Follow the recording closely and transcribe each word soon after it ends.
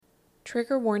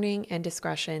Trigger warning and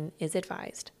discretion is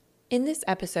advised. In this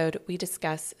episode, we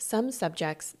discuss some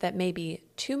subjects that may be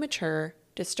too mature,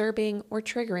 disturbing, or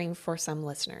triggering for some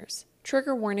listeners.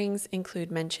 Trigger warnings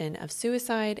include mention of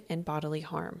suicide and bodily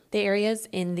harm. The areas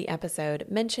in the episode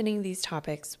mentioning these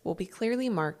topics will be clearly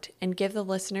marked and give the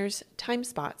listeners time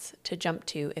spots to jump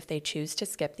to if they choose to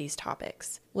skip these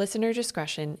topics. Listener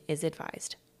discretion is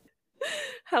advised.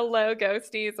 Hello,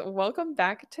 Ghosties. Welcome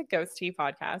back to Ghosty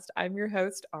Podcast. I'm your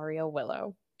host, Ariel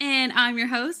Willow. And I'm your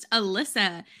host,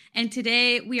 Alyssa. And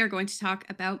today we are going to talk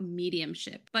about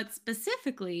mediumship, but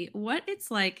specifically what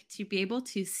it's like to be able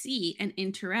to see and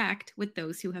interact with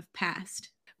those who have passed.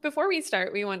 Before we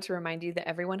start, we want to remind you that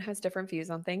everyone has different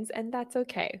views on things, and that's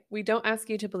okay. We don't ask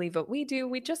you to believe what we do.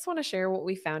 We just want to share what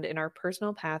we found in our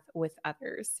personal path with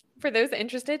others. For those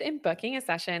interested in booking a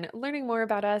session, learning more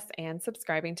about us, and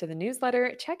subscribing to the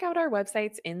newsletter, check out our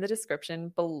websites in the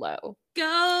description below.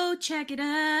 Go check it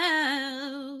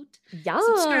out. Yes,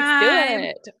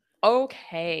 Subscribe. good.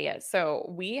 Okay, so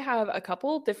we have a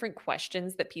couple different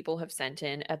questions that people have sent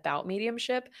in about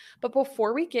mediumship. But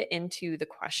before we get into the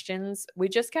questions, we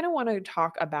just kind of want to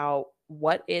talk about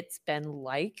what it's been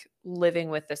like living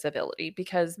with this ability,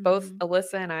 because both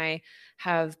Alyssa and I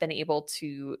have been able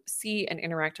to see and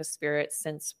interact with spirits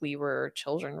since we were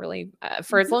children, really,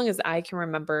 for as long as I can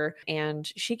remember and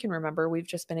she can remember. We've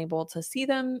just been able to see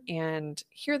them and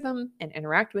hear them and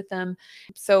interact with them.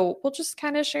 So we'll just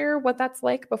kind of share what that's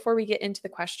like before we get into the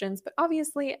questions. But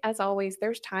obviously, as always,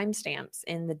 there's timestamps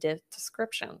in the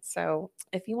description. So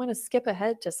if you want to skip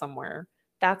ahead to somewhere,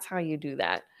 that's how you do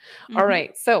that. All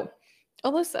right. So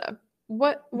Alyssa,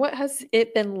 what has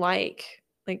it been like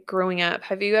growing up?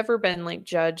 Have you ever been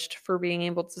judged for being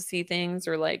able to see things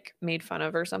or made fun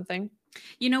of or something?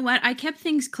 You know what? I kept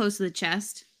things close to the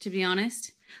chest, to be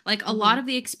honest. Like a lot of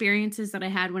the experiences that I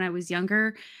had when I was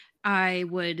younger, I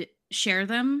would share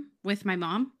them with my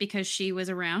mom because she was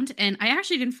around. And I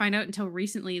actually didn't find out until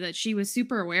recently that she was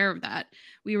super aware of that.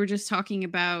 We were just talking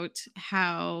about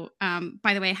how,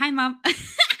 by the way, hi, Mom.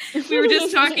 We were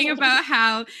just talking about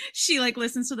how she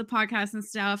listens to the podcast and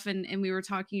stuff. And we were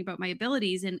talking about my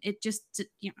abilities, and it just,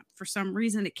 for some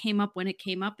reason it came up when it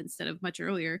came up instead of much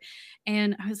earlier.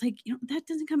 And I was like,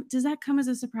 does that come as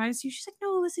a surprise to you? She's like,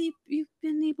 no, Alyssa, you've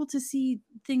been able to see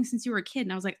things since you were a kid.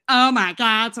 And I was like, oh my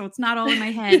God. So it's not all in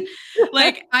my head.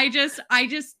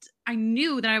 I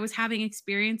knew that I was having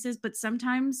experiences, but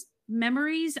sometimes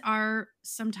memories are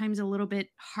sometimes a little bit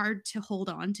hard to hold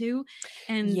on to,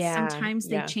 and sometimes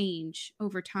they change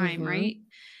over time, right?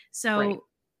 So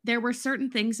there were certain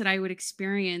things that I would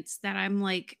experience that I'm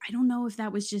like, I don't know if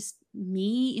that was just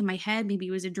me in my head, maybe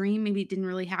it was a dream, maybe it didn't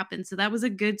really happen. So that was a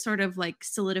good sort of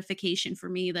solidification for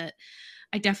me that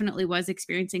I definitely was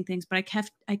experiencing things, but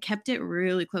I kept it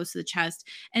really close to the chest.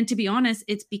 And to be honest,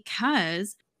 it's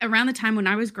because around the time when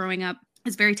I was growing up,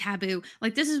 it's very taboo.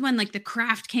 This is when the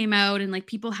craft came out, and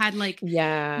people had early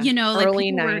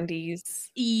 90s.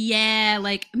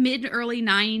 Mid early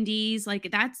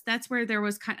 90s. That's where there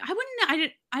was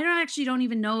I don't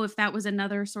even know if that was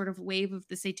another sort of wave of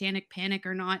the satanic panic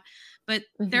or not, but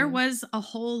there was a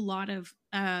whole lot of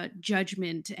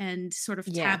judgment and sort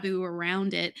of taboo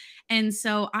around it. And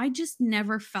so I just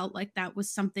never felt like that was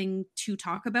something to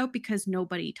talk about because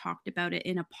nobody talked about it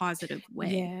in a positive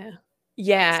way.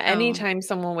 Yeah. So, anytime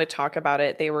someone would talk about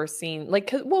it, they were seen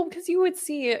because you would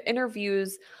see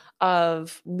interviews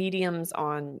of mediums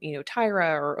on,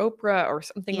 Tyra or Oprah or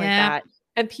something like that.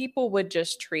 And people would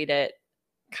just treat it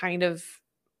kind of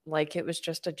like it was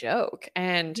just a joke.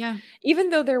 And even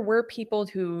though there were people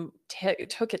who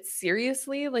took it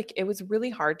seriously, it was really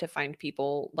hard to find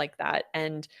people like that.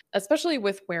 And especially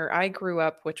with where I grew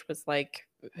up, which was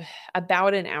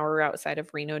about an hour outside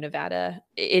of Reno, Nevada,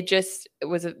 it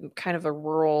was a kind of a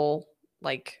rural,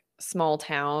 small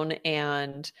town,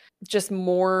 and just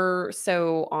more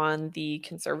so on the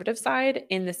conservative side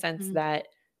in the sense that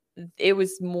it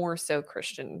was more so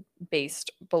Christian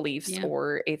based beliefs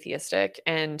or atheistic.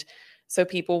 And so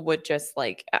people would just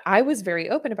I was very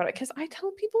open about it because I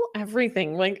tell people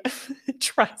everything,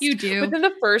 trust. You do. Within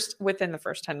the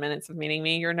first 10 minutes of meeting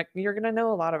me, you're going to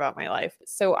know a lot about my life.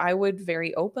 So I would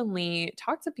very openly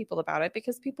talk to people about it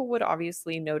because people would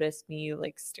obviously notice me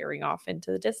staring off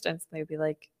into the distance, and they'd be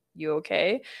like, you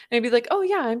okay? And I'd be like, oh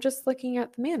yeah, I'm just looking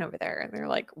at the man over there. And they're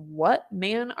like, what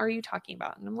man are you talking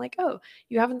about? And I'm like, oh,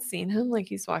 you haven't seen him?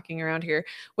 He's walking around here,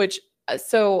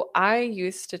 so I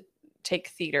used to take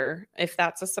theater, if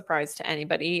that's a surprise to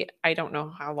anybody. I don't know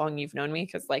how long you've known me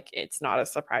because it's not a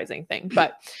surprising thing,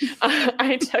 but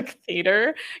I took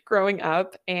theater growing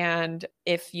up. And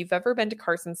if you've ever been to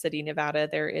Carson City, Nevada,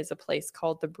 there is a place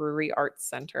called the Brewery Arts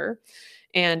Center.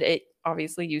 And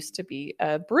obviously used to be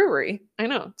a brewery. I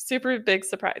know, super big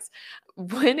surprise.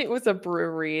 When it was a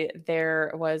brewery,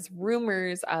 there was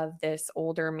rumors of this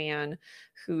older man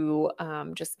who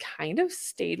just kind of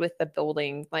stayed with the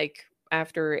building, like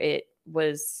after it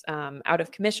was out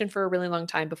of commission for a really long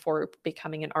time before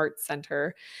becoming an art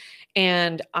center.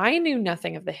 And I knew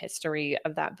nothing of the history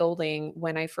of that building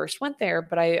when I first went there,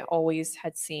 but I always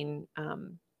had seen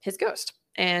his ghost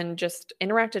and just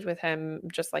interacted with him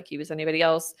just like he was anybody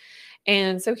else.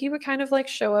 And so he would kind of like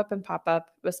show up and pop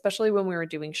up, especially when we were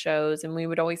doing shows. And we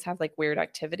would always have like weird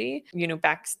activity,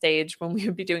 backstage when we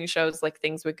would be doing shows, like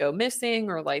things would go missing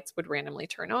or lights would randomly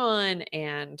turn on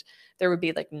and there would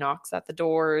be like knocks at the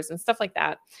doors and stuff like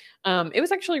that. It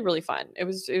was actually really fun. It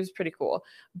was pretty cool.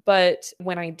 But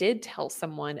when I did tell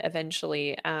someone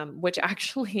eventually, which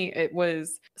actually it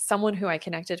was someone who I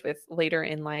connected with later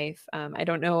in life. I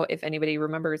don't know if anybody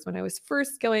remembers when I was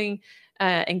first going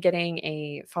and getting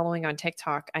a following on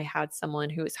TikTok, I had someone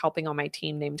who was helping on my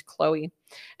team named Chloe.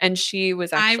 And she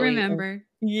was I actually remember.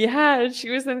 yeah, she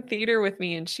was in theater with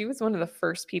me and she was one of the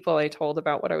first people I told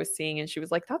about what I was seeing. And she was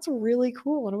like, that's really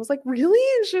cool. And I was like,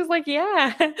 really? And she was like,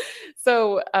 yeah.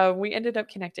 So we ended up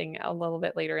connecting a little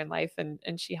bit later in life and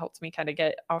she helped me kind of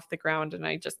get off the ground. And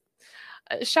I just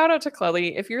shout out to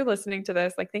Chloe. If you're listening to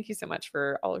this, like, thank you so much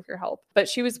for all of your help. But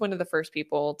she was one of the first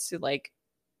people to like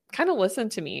kind of listen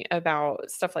to me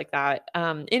about stuff like that.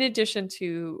 In addition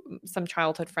to some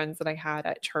childhood friends that I had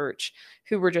at church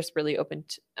who were just really open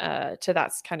to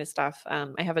that kind of stuff.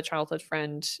 I have a childhood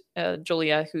friend,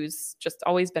 Julia, who's just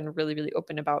always been really, really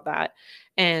open about that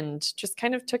and just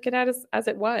kind of took it as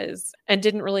it was and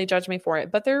didn't really judge me for it.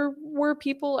 But there were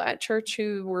people at church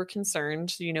who were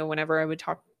concerned, whenever I would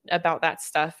talk about that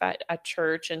stuff at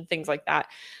church and things like that.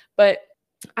 But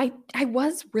I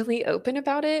was really open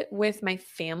about it with my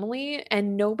family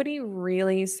and nobody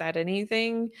really said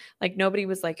anything. Like nobody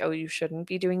was like, "Oh, you shouldn't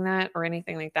be doing that," or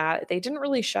anything like that. They didn't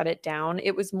really shut it down.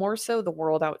 It was more so the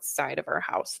world outside of our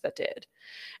house that did.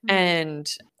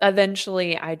 And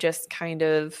eventually I just kind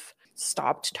of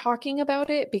stopped talking about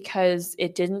it because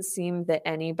it didn't seem that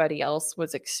anybody else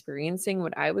was experiencing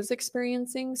what I was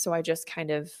experiencing. So I just kind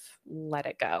of let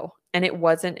it go. And it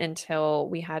wasn't until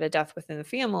we had a death within the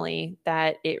family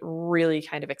that it really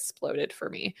kind of exploded for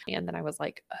me. And then I was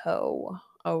like, oh,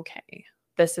 okay.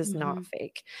 This is not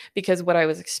fake because what I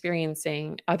was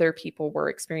experiencing, other people were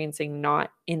experiencing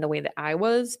not in the way that I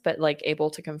was, but like able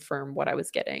to confirm what I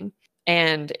was getting.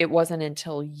 And it wasn't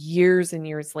until years and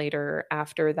years later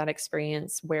after that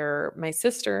experience where my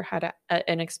sister had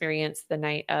an experience the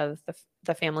night of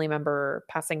the family member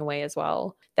passing away as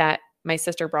well, that my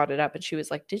sister brought it up and she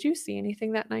was like, "Did you see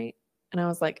anything that night?" And I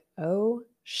was like, "Oh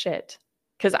shit."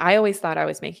 Because I always thought I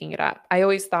was making it up. I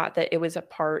always thought that it was a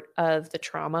part of the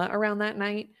trauma around that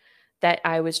night, that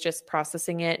I was just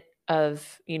processing it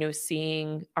of,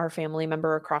 seeing our family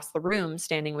member across the room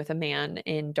standing with a man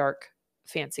in dark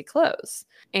fancy clothes.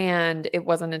 And it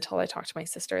wasn't until I talked to my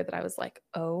sister that I was like,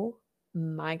 oh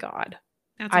my God,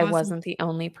 That's I awesome. wasn't the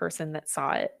only person that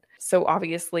saw it. So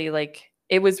obviously, like,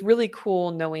 it was really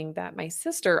cool knowing that my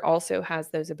sister also has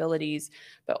those abilities,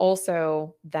 but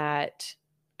also that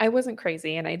I wasn't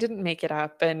crazy and I didn't make it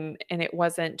up and it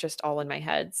wasn't just all in my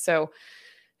head. So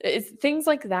things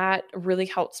like that really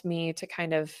helped me to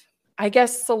kind of, I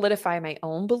guess, solidify my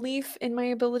own belief in my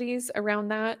abilities around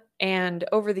that. And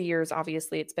over the years,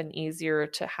 obviously, it's been easier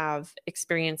to have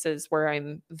experiences where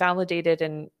I'm validated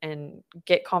and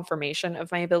get confirmation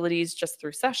of my abilities just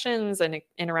through sessions and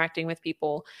interacting with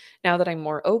people now that I'm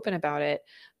more open about it.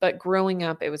 But growing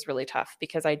up, it was really tough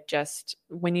because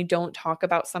when you don't talk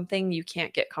about something, you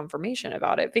can't get confirmation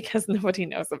about it because nobody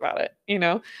knows about it,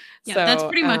 Yeah, that's So,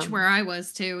 pretty much where I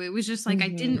was too. It was just like I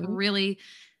didn't mhm. really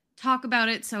talk about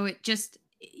it, so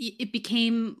it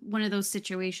became one of those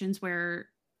situations where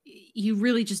you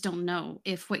really just don't know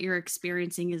if what you're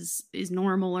experiencing is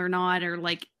normal or not, or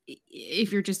like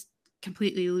if you're just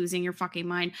completely losing your fucking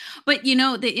mind. But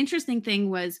the interesting thing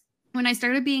was when I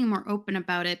started being more open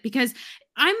about it, because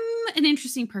I'm an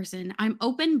interesting person. I'm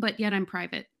open, but yet I'm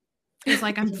private. It's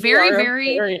like I'm You very, are a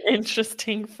very very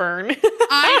interesting fern.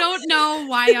 I don't know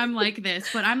why I'm like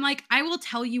this, but I'm like, I will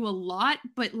tell you a lot,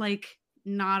 but like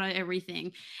not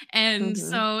everything. And Mhm.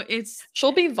 so it's,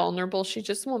 She'll be vulnerable, she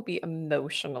just won't be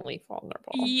emotionally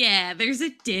vulnerable. yeah, there's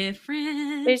a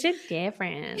difference. There's a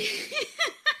difference.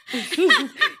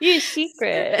 You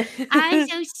secret. I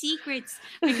know secrets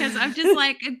because I'm just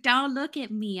like, don't look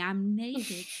at me. I'm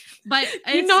naked. But Do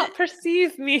it's not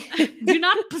perceive me. do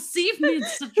not perceive me in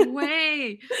such a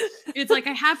way. It's like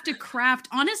I have to craft.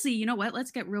 Honestly, you know what?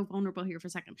 Let's get real vulnerable here for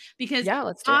a second because Yeah,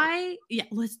 let's do it. yeah,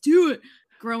 let's do it.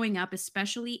 growing up,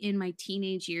 especially in my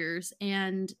teenage years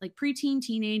and like preteen,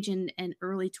 teenage, and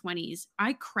early 20s,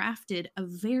 I crafted a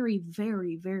very,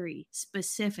 very, very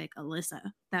specific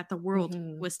Alyssa that the world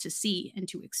Mhm. was to see and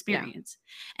to Yeah. experience.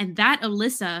 And that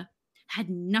Alyssa had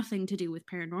nothing to do with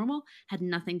paranormal, had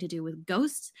nothing to do with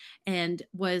ghosts, and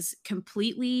was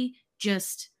completely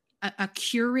just a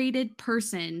curated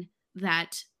person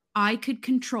that I could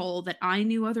control, that I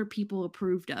knew other people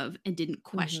approved of and didn't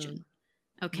question. Mhm.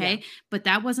 Yeah. Okay. But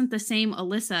that wasn't the same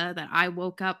Alyssa that I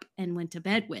woke up and went to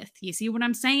bed with. You see what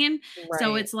I'm saying?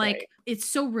 So Right, it's like, right. it's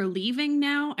so relieving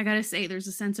now. I got to say, there's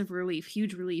a sense of relief,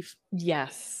 huge relief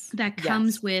Yes. that Yes.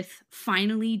 comes with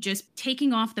finally just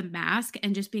taking off the mask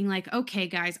and just being like, okay,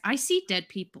 guys, I see dead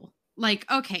people. Like,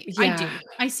 okay, I Yeah. do.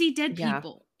 I see dead Yeah.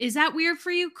 people. Is that weird for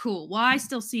you? Cool. Well, I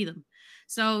still see them.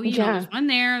 So, there's Yeah. one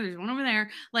there, there's one over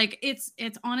there. Like it's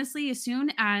honestly, as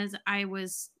soon as I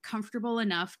was comfortable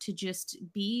enough to just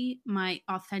be my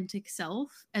authentic self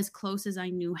as close as I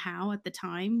knew how at the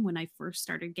time when I first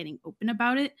started getting open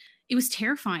about it, it was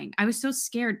terrifying. I was so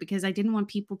scared because I didn't want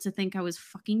people to think I was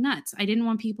fucking nuts. I didn't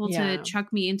want people to Yeah.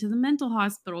 chuck me into the mental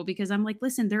hospital because I'm like,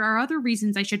 listen, there are other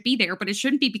reasons I should be there, but it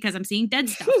shouldn't be because I'm seeing dead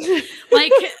stuff.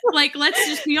 Like, let's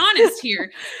just be honest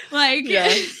here. Like,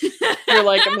 Yeah. You're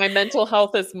like, "My mental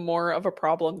health is more of a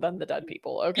problem than the dead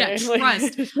people, yeah, okay?"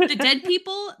 trust. The Like dead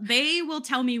people, they will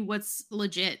tell me what's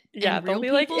legit. Yeah, And they'll real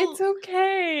be like, "It's people,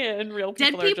 okay," and real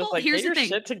dead people are people, just like, here's "Get the your thing.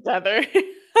 shit together."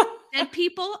 Dead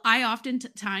people, I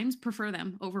oftentimes prefer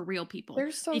them over real people They're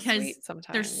so because sweet they're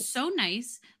sometimes. so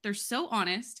nice, they're so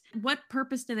honest. What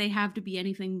purpose do they have to be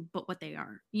anything but what they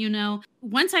are?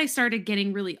 Once I started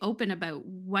getting really open about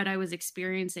what I was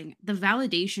experiencing, the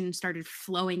validation started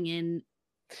flowing in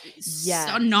so Yes.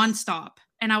 nonstop.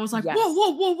 And I was like, whoa, Yes. whoa,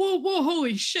 whoa, whoa, whoa,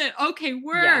 holy shit. Okay, Yeah.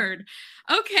 word.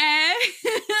 Okay,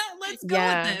 let's go with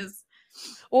Yeah. this.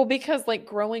 Well, because, like,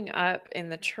 growing up in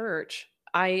the church,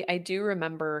 I do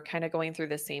remember kinda going through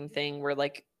the same thing where,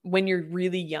 like, when you're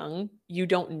really young, you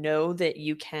don't know that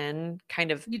you can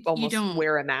kind of You almost don't.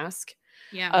 wear a mask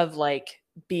Yeah. of, like,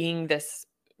 being this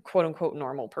quote unquote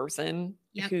 "normal person"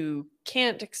 Yep. who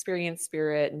can't experience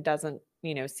spirit and doesn't,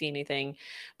 see anything.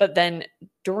 But then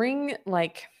during,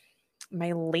 like,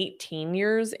 my late teen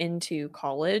years into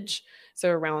college, so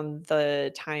around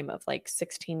the time of, like,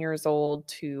 16 years old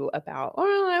to about,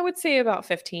 well, I would say about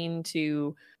 15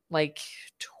 to, like,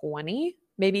 20,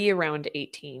 maybe around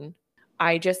 18.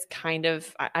 I just kind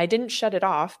of I didn't shut it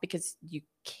off because you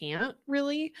can't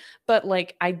really, but,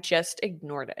 like, I just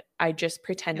ignored it. I just Yep.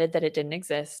 pretended that it didn't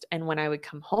exist, and when I would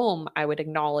come home, I would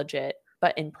acknowledge it,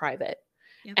 but in private.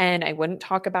 Yep. And I wouldn't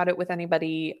talk about it with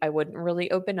anybody. I wouldn't really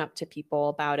open up to people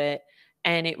about it.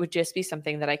 And it would just be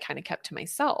something that I kind of kept to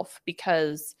myself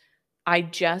because I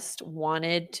just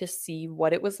wanted to see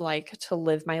what it was like to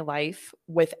live my life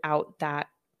without that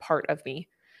part of me.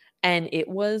 And it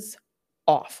was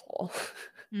awful.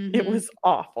 It Mm-hmm. was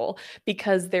awful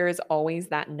because there is always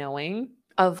that knowing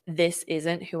of this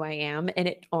isn't who I am. And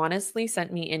it honestly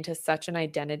sent me into such an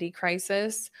identity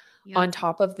crisis Yep. on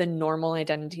top of the normal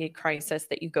identity crisis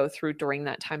that you go through during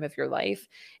that time of your life.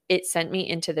 It sent me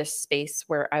into this space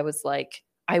where I was like,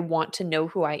 I want to know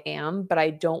who I am, but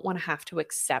I don't want to have to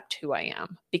accept who I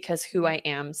am because who Yep. I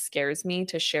am scares me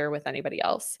to share with anybody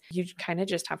else. You kind of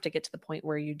just have to get to the point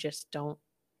where you just don't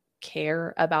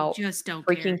care You about just don't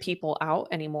care. freaking people out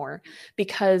anymore. Yep.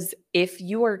 Because if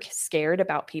you are scared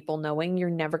about people knowing, you're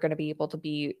never going to be able to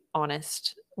be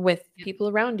honest with Yep. people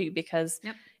around you because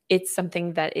Yep. it's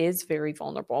something that is very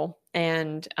vulnerable.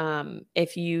 And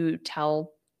if you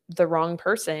tell the wrong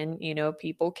person,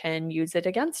 people can use it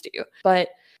against you. But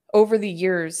over the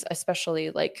years,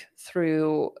 especially like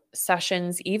through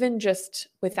sessions, even just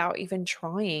without even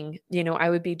trying, I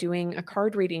would be doing a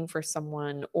card reading for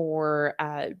someone, or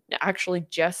actually,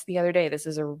 just the other day, this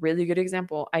is a really good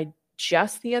example.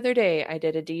 Just the other day, I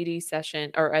did a deity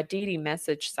session or a deity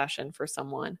message session for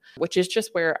someone, which is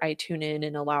just where I tune in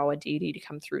and allow a deity to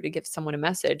come through to give someone a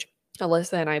message.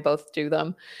 Alyssa and I both do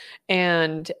them.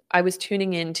 And I was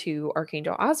tuning into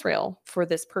Archangel Azrael for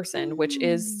this person, which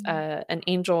is Ooh. an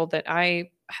angel that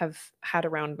I have had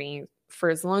around me for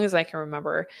as long as I can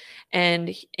remember.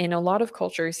 And in a lot of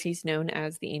cultures, he's known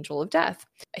as the angel of death.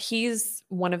 He's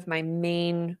one of my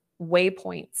main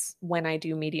waypoints when I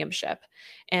do mediumship.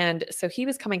 And so he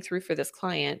was coming through for this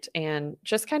client and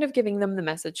just kind of giving them the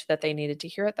message that they needed to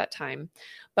hear at that time.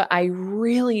 But I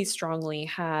really strongly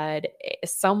had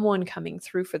someone coming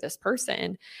through for this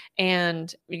person.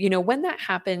 And, when that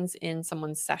happens in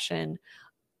someone's session,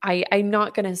 I'm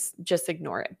not going to just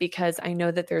ignore it because I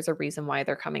know that there's a reason why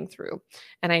they're coming through.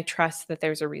 And I trust that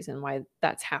there's a reason why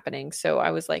that's happening. So I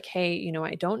was like, hey,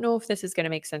 I don't know if this is going to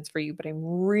make sense for you, but I'm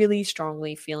really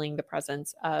strongly feeling the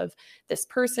presence of this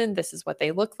person. This is what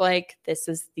they look like. This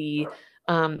is the,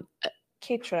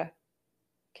 Keitra,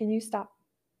 can you stop?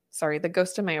 Sorry, the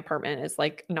ghost in my apartment is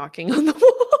like knocking on the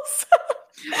walls.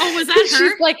 Oh, was that her?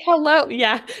 She's like, hello.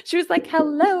 Yeah. She was like,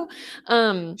 hello.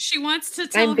 She wants to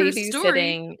tell her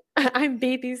story. I'm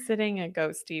babysitting a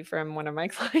ghostie from one of my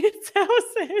clients'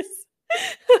 houses.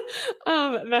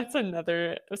 That's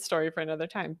another story for another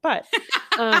time. But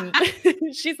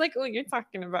she's like, oh, you're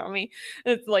talking about me.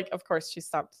 It's like, of course, she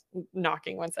stopped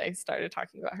knocking once I started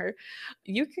talking about her.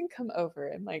 You can come over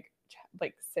and like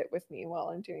sit with me while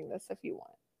I'm doing this if you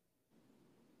want.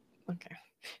 Okay.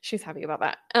 She's happy about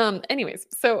that. Anyways,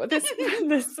 so this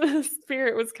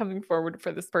spirit was coming forward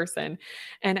for this person.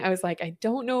 And I was like, I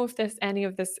don't know if any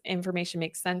of this information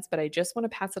makes sense, but I just want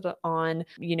to pass it on.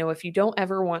 If you don't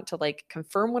ever want to like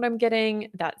confirm what I'm getting,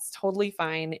 that's totally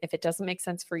fine. If it doesn't make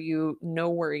sense for you, no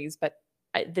worries. But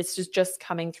this is just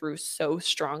coming through so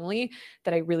strongly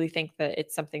that I really think that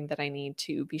it's something that I need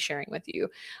to be sharing with you.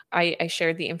 I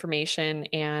shared the information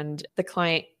and the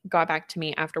client got back to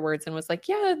me afterwards and was like,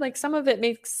 yeah, like some of it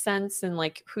makes sense. And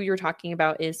like who you're talking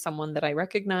about is someone that I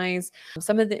recognize.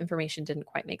 Some of the information didn't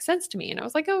quite make sense to me. And I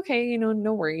was like, okay,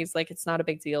 no worries. Like it's not a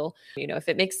big deal. If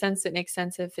it makes sense, it makes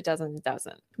sense. If it doesn't, it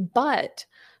doesn't. But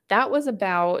that was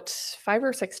about 5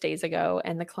 or 6 days ago.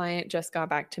 And the client just got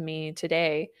back to me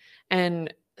today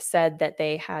and said that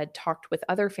they had talked with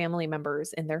other family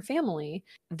members in their family.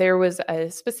 There was a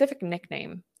specific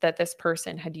nickname that this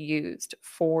person had used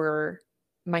for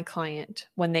my client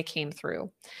when they came through.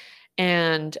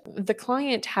 And the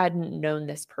client hadn't known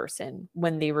this person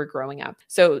when they were growing up.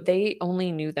 So they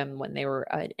only knew them when they were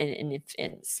an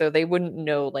infant. So they wouldn't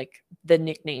know like the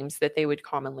nicknames that they would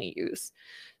commonly use.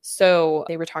 So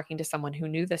they were talking to someone who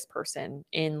knew this person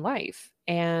in life,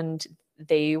 and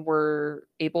they were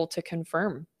able to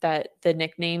confirm that the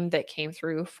nickname that came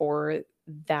through for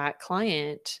that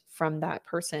client from that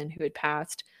person who had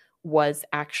passed was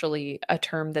actually a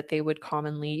term that they would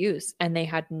commonly use. And they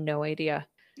had no idea.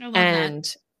 I love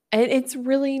And that. it's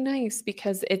really nice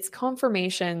because it's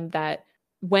confirmation that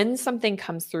when something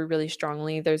comes through really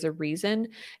strongly, there's a reason.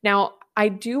 Now, I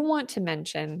do want to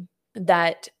mention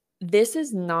that this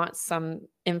is not some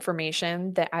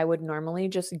information that I would normally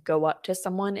just go up to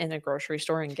someone in a grocery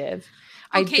store and give.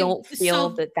 I Okay, don't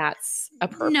feel so that that's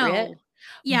appropriate. no.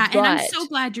 Yeah, and I'm so But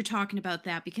glad you're talking about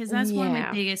that because that's one of my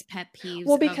yeah. biggest pet peeves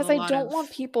Well, of a because I lot don't of. want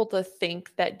people to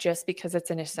think that just because it's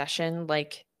in a session,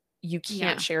 like you can't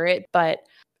Yeah. share it. But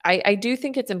I do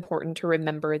think it's important to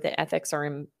remember that ethics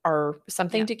are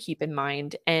something Yeah. to keep in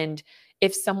mind. And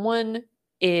if someone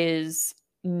is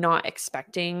not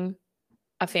expecting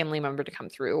a family member to come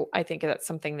through, I think that's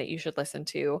something that you should listen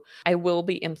to. I will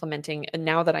be implementing, and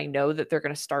now that I know that they're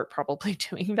going to start probably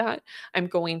doing that, I'm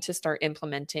going to start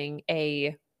implementing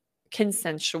a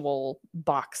consensual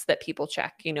box that people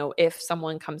check. If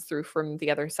someone comes through from the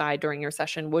other side during your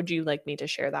session, would you like me to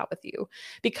share that with you?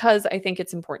 Because I think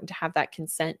it's important to have that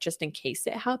consent just in case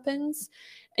it happens,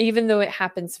 even though it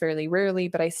happens fairly rarely.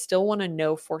 But I still want to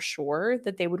know for sure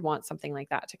that they would want something like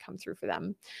that to come through for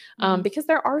them. Mhm. Because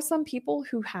there are some people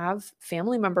who have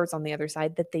family members on the other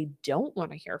side that they don't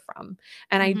want to hear from.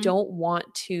 And I Mhm. don't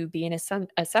want to be in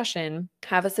a session,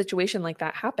 have a situation like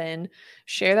that happen,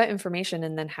 share that information,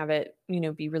 and then have it,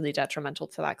 be really detrimental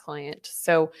to that client.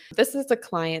 So this is a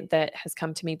client that has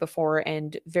come to me before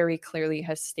and very clearly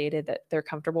has stated that they're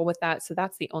comfortable with that. So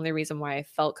that's the only reason why I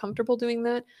felt comfortable doing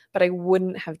that. But I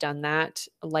wouldn't have done that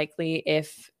likely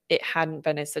if it hadn't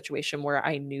been a situation where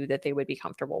I knew that they would be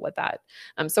comfortable with that.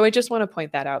 So I just want to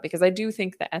point that out because I do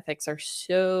think that ethics are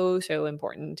so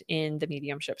important in the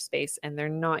mediumship space and they're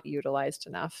not utilized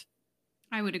enough.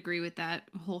 I would agree with that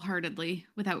wholeheartedly,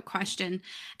 without question.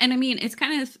 And I mean, it's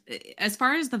kind of as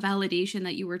far as the validation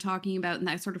that you were talking about and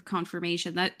that sort of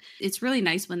confirmation, that it's really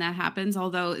nice when that happens,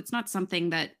 although it's not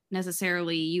something that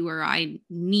necessarily you or I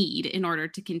need in order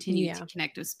to continue to Yeah.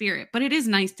 connect with spirit, but it is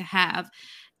nice to have.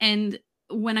 And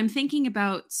when I'm thinking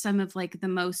about some of like the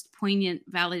most poignant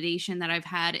validation that I've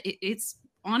had, it's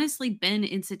honestly been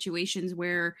in situations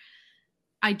where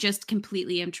I just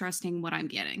completely am trusting what I'm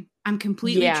getting. I'm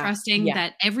completely Yeah. trusting Yeah.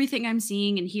 that everything I'm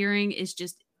seeing and hearing is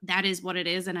just that is what it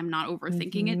is, and I'm not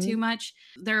overthinking it too Mhm. much.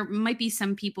 There might be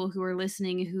some people who are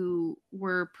listening who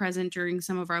were present during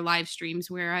some of our live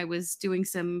streams where I was doing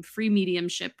some free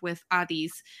mediumship with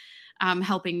Adis,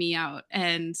 helping me out.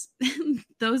 And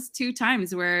those two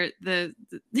times where the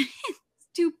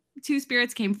two two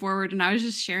spirits came forward, and I was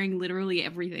just sharing literally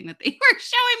everything that they were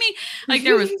showing me. Like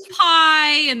there was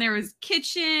pie, and there was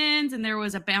kitchens, and there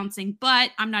was a bouncing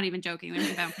butt. I'm not even joking. There was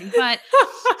a bouncing butt.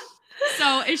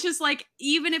 So it's just like,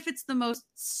 even if it's the most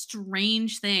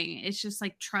strange thing, it's just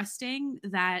like trusting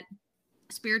that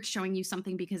spirit's showing you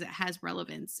something because it has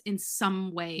relevance in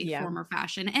some way, Yeah. form, or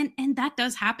fashion. And that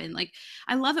does happen. Like,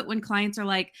 I love it when clients are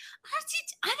like,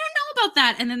 I don't know about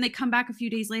that. And then they come back a few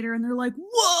days later and they're like,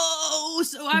 whoa,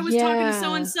 so I was talking to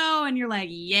so and Yeah. so, and you're like,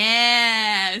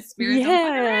 yeah, spirit don't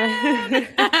fuck Yeah.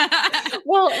 around.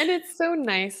 Well, and it's so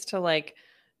nice to like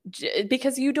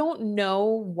because you don't know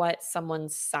what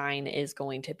someone's sign is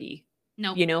going to be.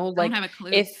 Nope, You know, don't like have a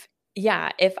clue. if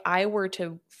yeah, if I were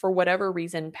to for whatever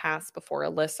reason pass before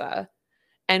Alyssa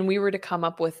and we were to come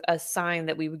up with a sign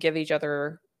that we would give each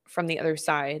other from the other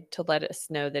side to let us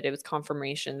know that it was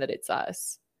confirmation that it's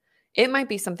us. It might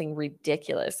be something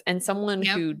ridiculous, and someone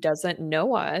Yep, who doesn't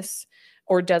know us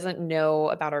or doesn't know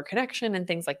about our connection and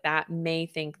things like that may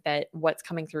think that what's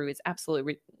coming through is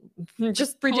absolutely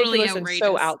just totally ridiculous and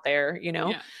so outrageous. out there, you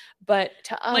know? Yeah. But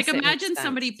to Like, us, it makes imagine sense.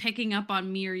 somebody picking up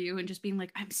on me or you and just being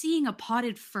like, "I'm seeing a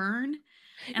potted fern,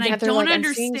 and I Yeah, they're don't like, "I'm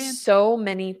seeing understand." so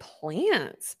many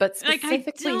plants, but Like, I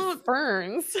specifically don't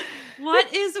ferns."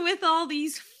 what is with all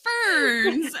these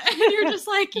ferns? And you're just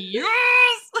like,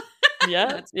 "Yes! Yeah,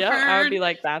 That's the yeah, I would fern. be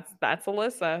like, "That's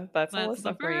Alyssa. That's That's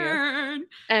the Alyssa for you." fern."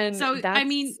 And So, I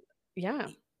mean, that's yeah.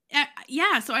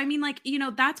 yeah, so I mean, like,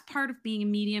 that's part of being a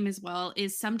medium as well,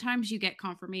 is sometimes you get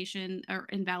confirmation or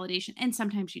invalidation, and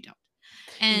sometimes you don't.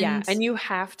 Yeah, And and you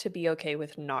have to be okay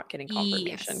with not getting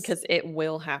confirmation yes. because it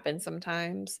will happen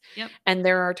sometimes. Yep. And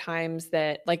there are times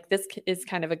that like this is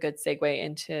kind of a good segue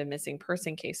into missing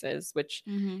person cases, which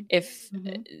Mhm. if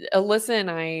Mhm. Alyssa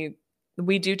and I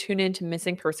we do tune into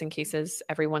missing person cases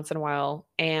every once in a while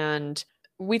and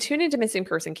we tune into missing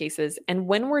person cases and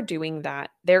when we're doing that,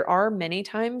 there are many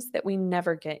times that we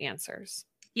never get answers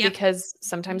Yep. because Yep.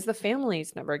 sometimes the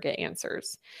families never get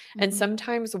answers. And Mhm.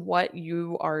 sometimes what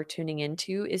you are tuning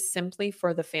into is simply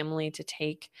for the family to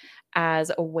take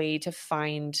as a way to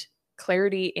find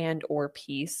clarity and or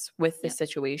peace with the Yep.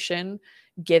 situation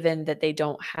given that they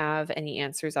don't have any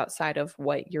answers outside of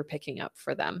what you're picking up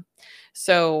for them.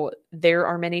 So there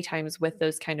are many times with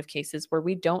those kind of cases where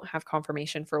we don't have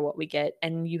confirmation for what we get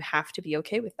and you have to be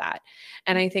okay with that.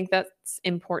 And Yep. I think that's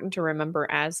important to remember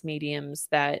as mediums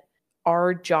that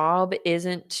our job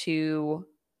isn't to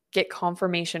get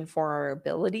confirmation for our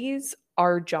abilities.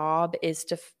 Our job is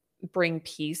to bring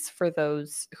peace for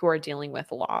those who are dealing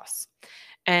with loss.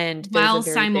 And there's a While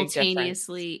very big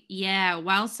difference. simultaneously, yeah,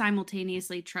 while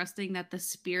simultaneously trusting that the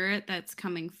spirit that's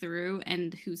coming through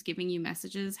and who's giving you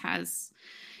messages has,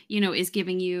 is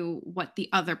giving you what the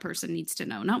other person needs to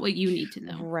know, not what you need to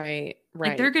know. Right,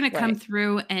 Like, they're right, gonna come right.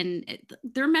 through, and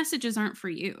their messages aren't for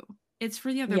you. It's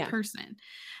for the other Yeah, person.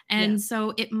 yeah. And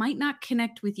so it might not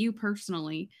connect with you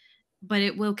personally, but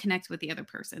it will connect with the other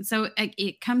person. So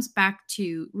it comes back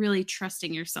to really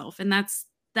trusting yourself. And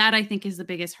that I think is the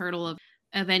biggest hurdle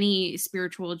of any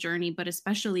spiritual journey, but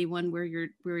especially one where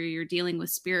you're dealing with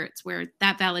spirits, where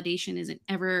that validation isn't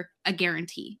ever a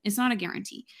guarantee. It's not a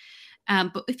guarantee.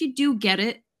 But if you do get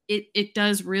it, it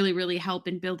does really, really help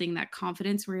in building that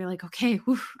confidence where you're like, okay,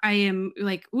 whew, I am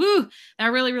like, woo, that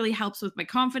really, really helps with my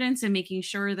confidence and making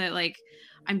sure that, like,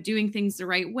 I'm doing things the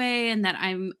right way, and that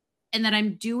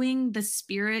I'm doing the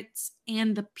spirits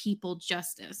and the people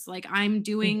justice. Like, I'm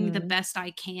doing the Mhm. best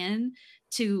I can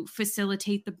to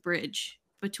facilitate the bridge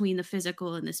between the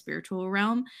physical and the spiritual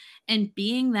realm. And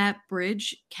being that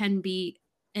bridge can be,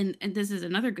 and this is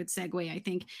another good segue, I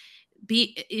think,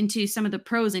 be into some of the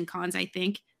pros and cons, I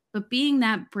think, but being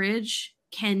that bridge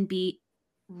can be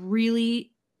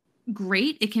really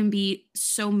great. It can be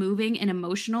so moving and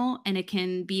emotional, and it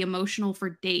can be emotional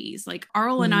for days. Like,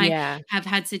 Arl and I Yeah. have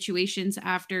had situations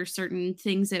after certain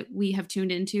things that we have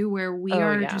tuned into where we Oh,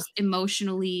 are yeah. just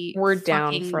emotionally We're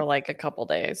down for, fucking like, a couple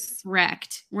days.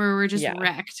 wrecked, where we're just Yeah.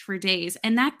 wrecked for days.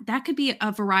 And that could be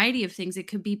a variety of things. It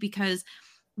could be because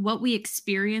what we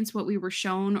experienced, what we were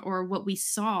shown, or what we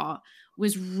saw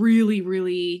was really,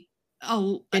 really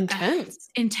Intense.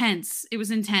 intense. It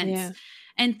was intense. Yeah.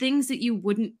 And things that you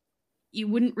wouldn't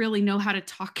really know how to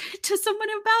talk to someone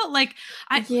about. Like,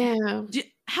 I Yeah.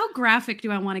 how graphic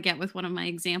do I want to get with one of my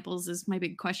examples is my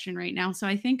big question right now. So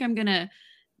I think I'm gonna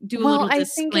do a Well, little I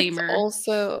think it's disclaimer.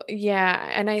 also yeah,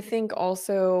 and I think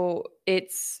also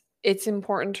it's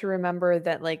important to remember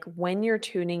that, like, when you're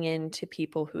tuning in to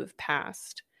people who've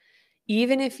passed,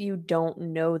 even if you don't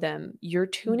know them, you're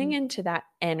tuning Mhm. into that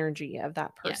energy of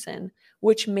that Yeah. person,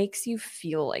 which makes you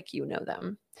feel like you know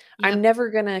them. I'm Yep. never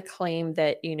going to claim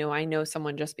that, I know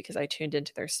someone just because I tuned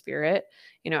into their spirit.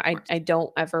 Of I course.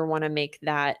 don't ever want to make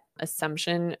that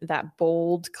assumption, that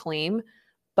bold claim,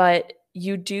 but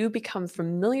you do become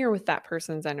familiar with that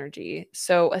person's energy.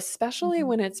 So, especially Mhm.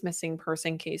 when it's missing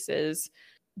person cases,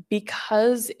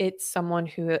 because it's someone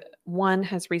who, one,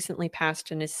 has recently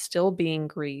passed and is still being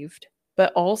grieved,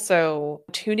 but also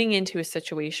tuning into a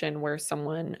situation where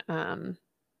someone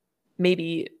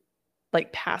maybe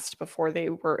like passed before they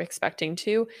were expecting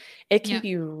to, it can Yeah.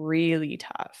 be really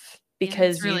tough Yeah,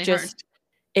 it's because really hard.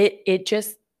 it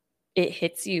just it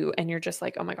hits you and you're just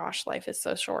like, oh my gosh, life is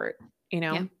so short, you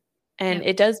Yep. know? And Yep.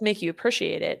 it does make you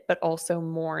appreciate it, but also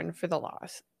mourn for the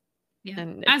loss. Yeah.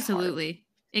 And it's hard. Absolutely.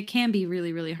 It can be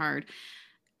really, really hard.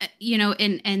 You know,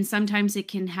 and sometimes it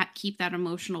can keep that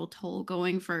emotional toll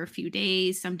going for a few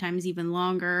days, sometimes even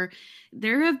longer.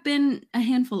 There have been a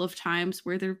handful of times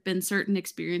where there have been certain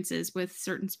experiences with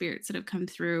certain spirits that have come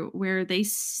through where they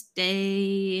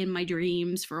stay in my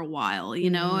dreams for a while, you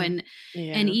know, Mhm. and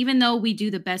Yeah. even though we do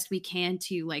the best we can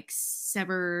to like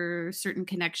sever certain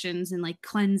connections and like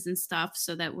cleanse and stuff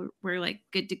so that we're like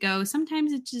good to go,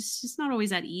 sometimes it's not always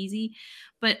that easy.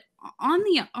 But on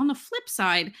the flip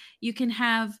side, you can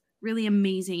have really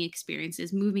amazing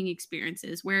experiences, moving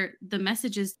experiences where the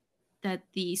messages that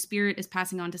the spirit is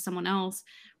passing on to someone else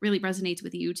really resonates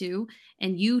with you too,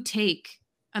 and you take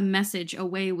a message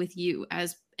away with you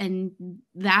as, and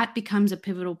that becomes a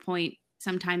pivotal point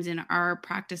sometimes in our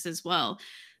practice as well.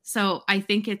 So I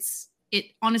think it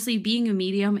honestly, being a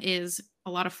medium is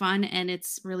a lot of fun, and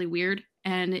it's really weird,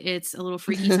 and it's a little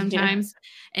freaky Yeah. sometimes,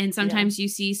 and Yeah. sometimes you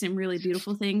see some really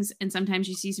beautiful things, and sometimes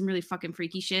you see some really fucking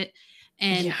freaky shit.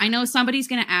 And Yeah. I know somebody's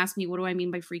going to ask me, what do I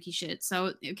mean by freaky shit?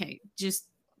 So, okay, just,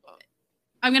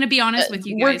 I'm going to be honest with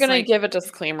you We're guys. gonna Like, give a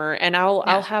disclaimer, and I'll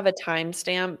yeah, have a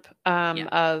timestamp, yeah,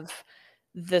 of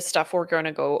the stuff we're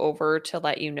gonna go over to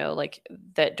let you know, like,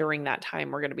 that during that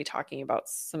time, we're gonna be talking about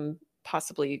some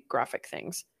possibly graphic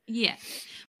things. yeah.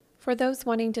 For those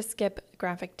wanting to skip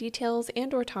graphic details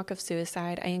and or talk of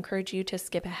suicide, I encourage you to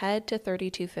skip ahead to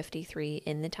 3253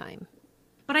 in the time.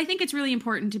 But I think it's really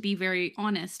important to be very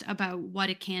honest about what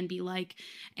it can be like.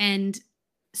 And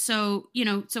so,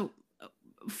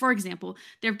 for example,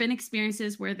 there have been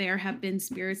experiences where there have been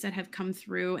spirits that have come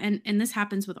through, and this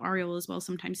happens with Ariel as well,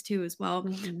 sometimes too, as well.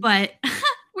 Mhm. But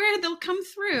where they'll come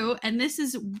through, and this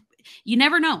is, you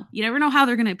never know. You never know how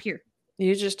they're going to appear.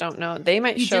 You just don't know. They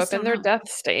might You show just up in don't their know. death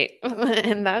state,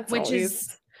 and that's Which always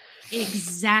is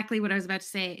exactly what I was about to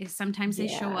say, is sometimes they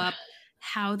show yeah, up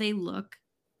how they look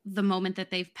the moment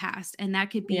that they've passed, and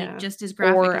that could be yeah. just as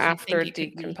graphic Or as you after think it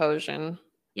could be. decomposition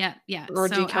Yeah, yeah. or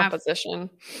decomposition.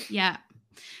 Yeah.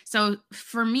 So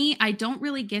for me, I don't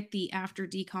really get the after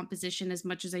decomposition as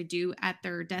much as I do at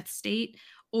their death state,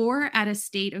 or at a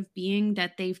state of being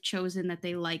that they've chosen that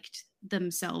they liked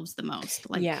themselves the most.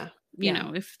 Like, Yeah,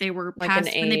 yeah. if they were Like an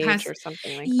past when they age passed, or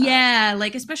something like that. yeah,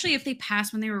 like especially if they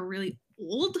passed when they were really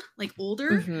old, like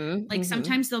older, Mhm, like mhm.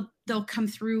 sometimes they'll come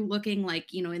through looking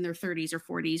like, in their 30s or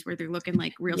 40s where they're looking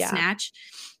like real Yeah, snatch.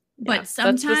 yeah. But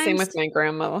That's the same sometimes with my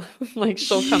grandma. Like,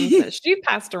 she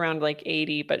passed around, like,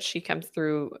 80, but she comes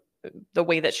through, the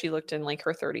way that she looked in, like,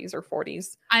 her 30s or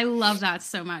 40s. I love that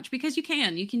so much because you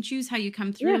can choose how you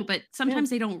come Yeah, through, but yeah. sometimes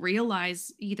they don't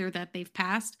realize either that they've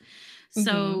passed.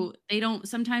 Mhm. So they don't,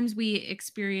 sometimes we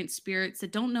experience spirits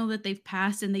that don't know that they've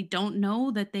passed, and they don't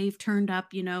know that they've turned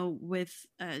up, with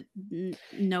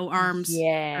no arms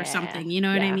or Yeah, something. You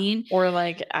know what I yeah. mean? Or,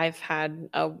 like, I've had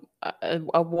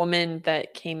a woman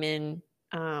that came in,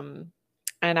 um,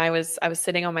 and I was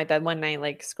sitting on my bed one night,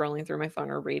 like, scrolling through my phone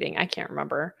or reading, I can't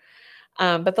remember.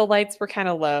 But the lights were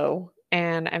kinda low,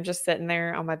 and I'm just sitting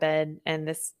there on my bed, and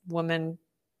this woman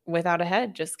without a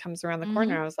head just comes around the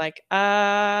corner. Mhm. I was like,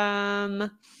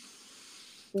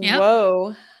 Yep.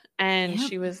 whoa." And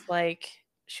Yep. she was like,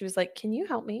 "Can you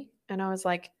help me?" And I was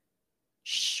like,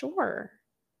 "Sure.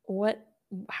 What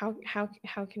how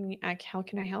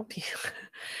can I help you?"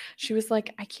 She was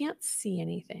like, "I can't see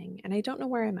anything, and I don't know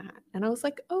where I'm at." And I was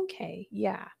like, "Okay,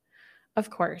 yeah, of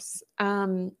course.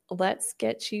 Let's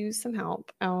get you some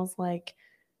help." I was like,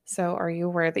 "So are you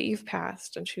aware that you've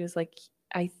passed?" And she was like,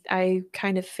 I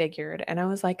kind of figured." And I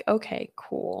was like, "Okay,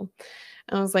 cool."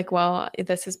 And I was like, "Well,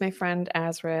 this is my friend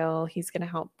Azrael. He's going to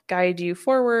help guide you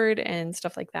forward and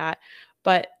stuff like that."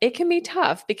 But it can be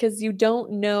tough because you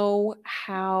don't know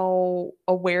how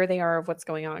aware they are of what's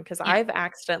going on. Because Yeah. I've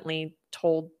accidentally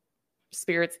told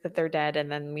spirits that they're dead,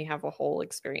 and then we have a whole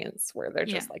experience where they're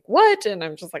Yeah. just like, what? And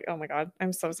I'm just like, oh my God,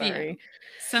 I'm so Yeah. sorry.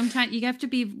 Sometimes you have to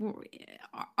be.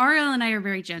 Ariel and I are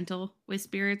very gentle with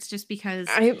spirits, just because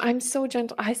I'm so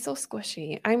gentle. I so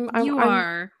squishy. you I'm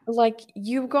are. like,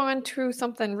 you've gone through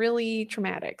something really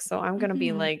traumatic, so I'm gonna be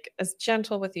Mhm. like as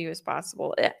gentle with you as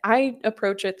possible. I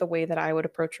approach it the way that I would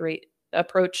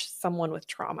approach someone with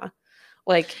trauma.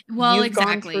 Like, Well, you've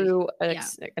gone exactly. through Yeah.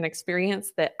 an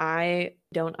experience that I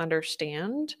don't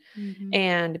understand, Mhm.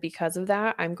 and because of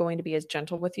that, I'm going to be as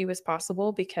gentle with you as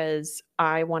possible because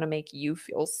I want to make you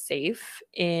feel safe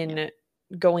Yeah. in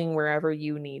going wherever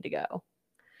you need to go.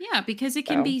 Yeah, because it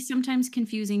can So, be sometimes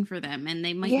confusing for them and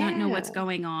they might not know what's yeah.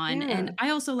 going on. And Yeah. I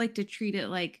also like to treat it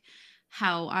like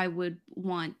how I would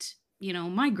want,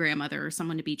 my grandmother or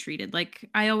someone to be treated. Like,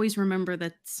 I always remember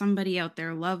that somebody out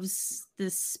there loves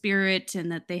this spirit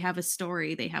and that they have a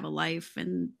story, they have a life,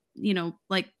 and,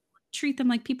 like, treat them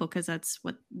like people because that's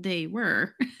what they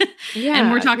were. And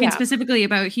we're Yeah, talking yeah. specifically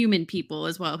about human people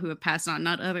as well who have passed on,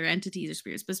 not other entities or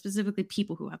spirits, but specifically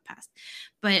people who have passed.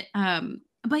 But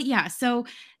yeah, so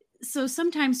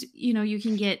sometimes you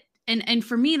can get, and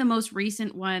for me the most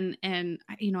recent one, and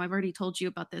I've already told you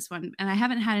about this one, and I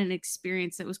haven't had an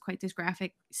experience that was quite this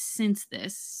graphic since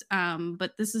this,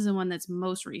 but this is the one that's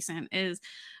most recent. Is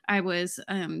I was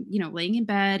laying in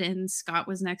bed and Scott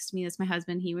was next to me, that's my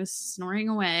husband, he was snoring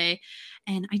away,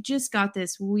 and I just got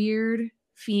this weird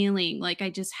feeling like I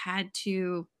just had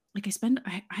to, like,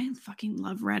 I fucking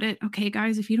love Reddit, okay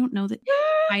guys, if you don't know that,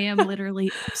 I am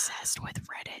literally obsessed with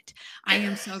Reddit. I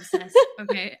am so obsessed.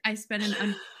 Okay. I spent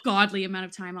an ungodly amount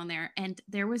of time on there. And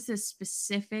there was this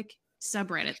specific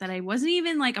subreddit that I wasn't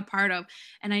even like a part of.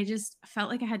 And I just felt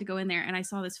like I had to go in there, and I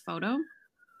saw this photo,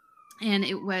 and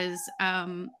it was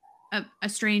a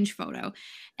strange photo.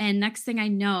 And next thing I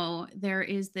know, there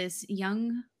is this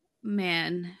young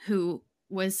man who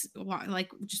was like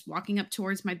just walking up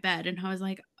towards my bed, and I was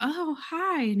like, "Oh,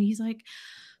 hi." And he's like,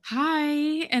 "Hi."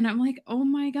 And I'm like, "Oh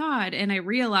my god." And I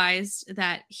realized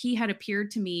that he had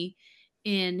appeared to me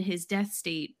in his death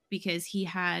state because he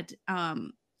had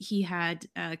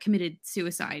committed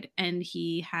suicide, and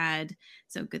he had,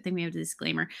 so good thing we have a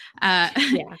disclaimer. Yeah,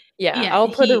 yeah, Yeah, I'll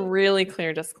put a he really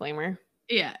clear disclaimer.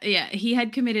 yeah, he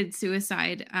had committed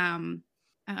suicide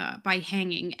by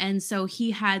hanging, and so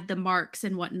he had the marks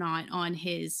and whatnot on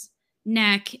his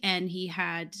neck, and he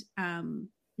had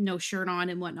no shirt on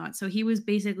and whatnot. So he was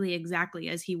basically exactly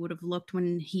as he would have looked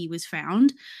when he was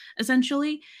found,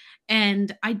 essentially.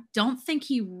 And I don't think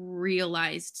he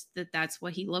realized that that's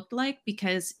what he looked like,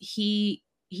 because he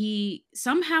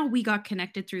somehow we got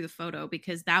connected through the photo,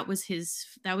 because that was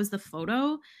the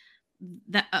photo,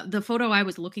 that the photo I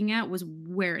was looking at was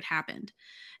where it happened.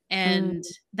 And Mm,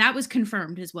 that was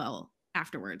confirmed as well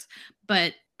afterwards.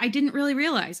 But I didn't really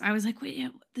realize. I was like,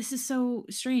 wait, this is so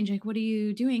strange. Like, what are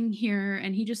you doing here?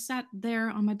 And he just sat there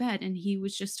on my bed, and he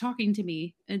was just talking to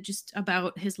me just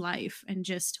about his life and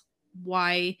just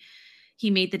why he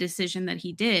made the decision that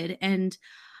he did. And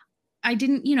I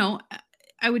didn't,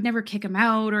 I would never kick him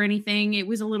out or anything. It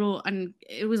was a little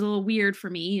weird for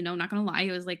me, not gonna lie.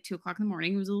 It was like 2 o'clock in the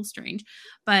morning. It was a little strange,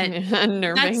 but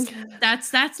unnerving.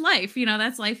 that's life.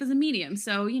 That's life as a medium.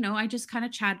 So, I just kind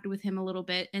of chatted with him a little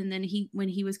bit. And then when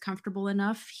he was comfortable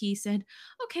enough, he said,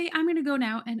 "Okay, I'm going to go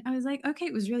now." And I was like, "Okay,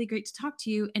 it was really great to talk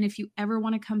to you. And if you ever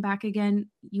want to come back again,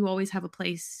 you always have a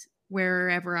place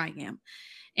wherever I am."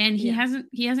 And he Yeah,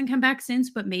 hasn't come back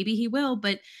since, but maybe he will.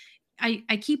 But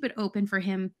I keep it open for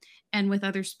him and with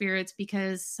other spirits,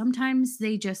 because sometimes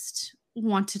they just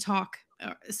want to talk.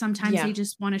 Sometimes yeah, they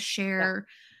just want to yeah. share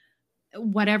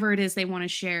whatever it is they want to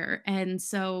share. And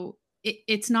so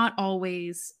it's not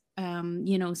always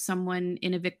someone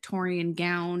in a Victorian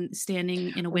gown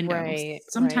standing in a window. Right, right.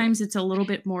 Sometimes it's a little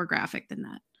bit more graphic than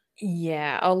that.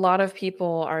 Yeah, a lot of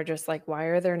people are just like, "Why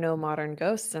are there no modern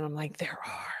ghosts?" And I'm like, there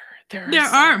are There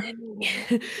so are.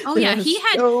 many. Oh There yeah, are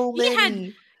so he had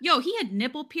many. he had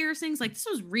nipple piercings. Like, this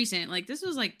was recent. Like, this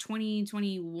was like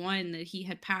 2021 that he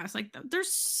had passed. Like,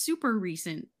 there's super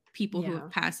recent people who have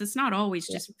Yeah. passed. It's not always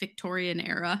just Victorian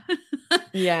era.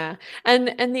 Yeah.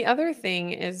 And the other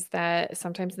thing is that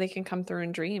sometimes they can come through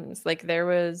in dreams. Like, there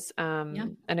was Yeah.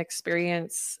 an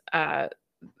experience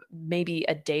maybe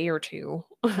a day or two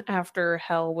after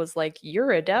Hell was like,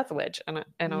 "You're a death witch." And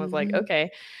I was like, Mhm.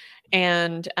 "Okay."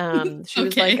 And she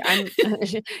was like, Okay. "I'm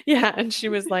yeah, and she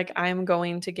was like, "I'm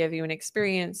going to give you an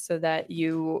experience so that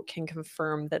you can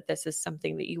confirm that this is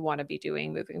something that you want to be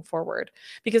doing moving forward."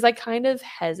 Because I kind of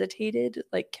hesitated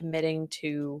like committing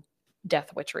to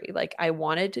death witchery. Like, I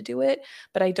wanted to do it,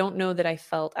 but I don't know that I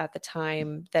felt at the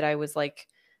time that I was like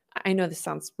I know this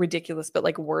sounds ridiculous, but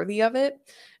like worthy of it.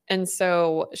 And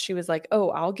so she was like, "Oh,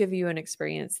 I'll give you an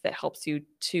experience that helps you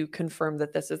to confirm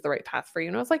that this is the right path for you."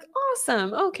 And I was like,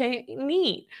 "Awesome. Okay,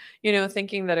 neat."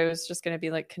 Thinking that it was just going to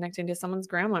be like connecting to someone's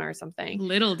grandma or something.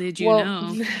 Little did you Well,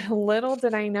 know. little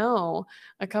did I know,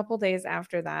 a couple days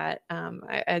after that,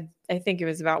 I think it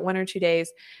was about 1 or 2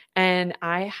 days, and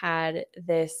I had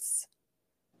this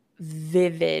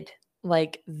vivid,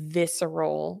 like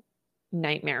visceral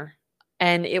nightmare.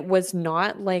 And it was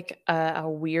not like a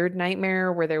weird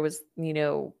nightmare where there was,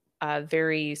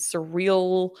 very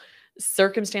surreal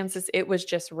circumstances. It was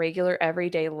just regular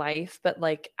everyday life, but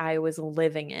like I was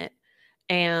living it.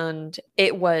 And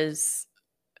it was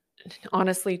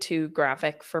honestly too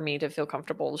graphic for me to feel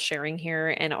comfortable sharing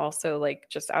here. And also, like,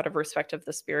 just out of respect of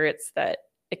the spirits that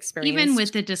Even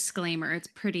with experienced, the disclaimer, it's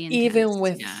pretty even intense.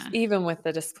 with Yeah. even with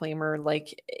the disclaimer,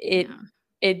 like Yeah.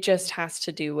 it just has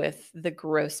to do with the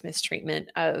gross mistreatment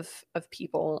of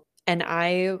people. And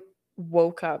I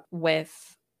woke up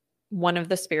with one of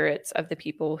the spirits of the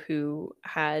people who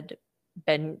had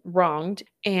been wronged,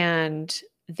 and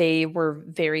they were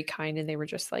very kind, and they were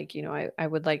just like, I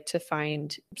would like to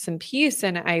find some peace,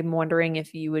 and I'm wondering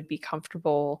if you would be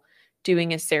comfortable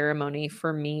doing a ceremony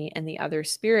for me and the other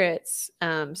spirits,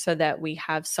 so that we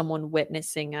have someone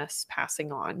witnessing us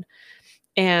passing on.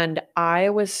 And I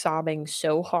was sobbing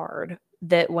so hard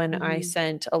that when I Mhm.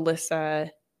 sent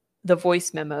Alyssa the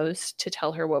voice memos to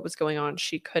tell her what was going on,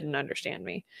 she couldn't understand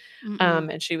me.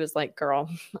 Mm-mm. And she was like, "Girl,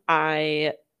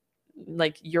 I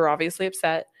like, you're obviously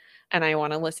upset and I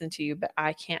want to listen to you, but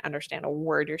I can't understand a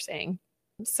word you're saying."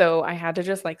 So I had to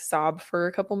just like sob for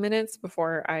a couple minutes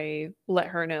before I let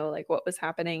her know like what was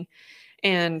happening.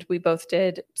 And we both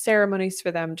did ceremonies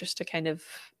for them just to kind of,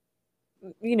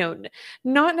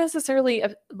 not necessarily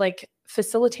like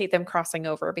facilitate them crossing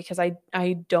over, because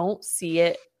I don't see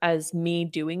it as me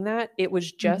doing that. It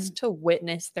was Mhm. just to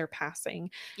witness their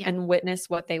passing Yeah. and witness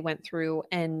what they went through,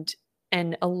 and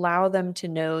allow them to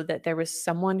know that there was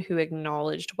someone who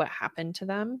acknowledged what happened to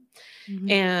them,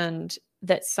 Mhm. and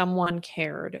that someone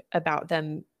cared about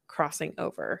them crossing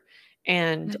over.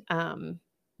 And Yep.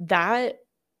 that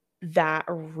that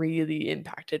really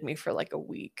impacted me for like a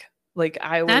week. Like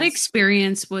I That was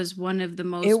experience was one of the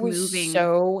It most was moving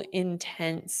so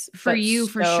intense, for but you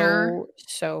for sure.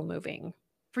 so moving.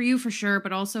 For you for sure,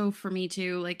 but also for me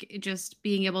too, like, just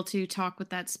being able to talk with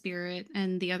that spirit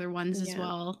and the other ones as Yeah,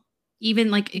 well.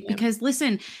 Even, like, yeah. because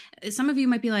listen, some of you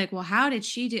might be like, "Well, how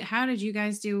did you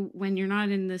guys do when you're not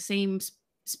in the same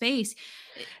space?"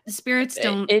 The spirits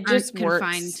It aren't just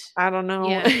confined. works. I don't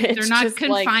know. Yeah, they're It's not just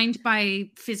like, confined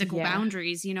by physical yeah,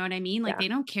 boundaries, you know what I mean? Like, yeah. they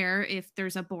don't care if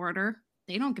there's a border.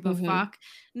 They don't give a Mhm. fuck.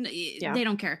 Yeah. They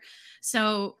don't care.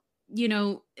 So, you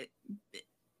know,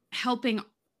 helping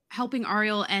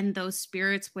Ariel and those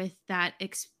spirits with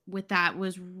with that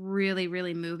was really,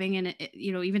 really moving, and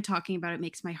even talking about it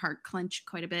makes my heart clench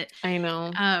quite a bit. I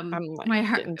know. I'm like My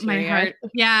heart getting my teary-eyed. heart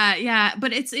yeah, yeah,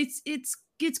 but it's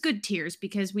good tears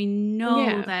because we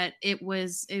know Yeah. that it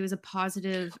was a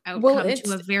positive Well, outcome to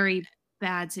it's a very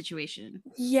bad situation.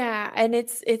 yeah, and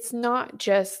it's not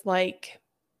just like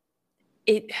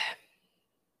it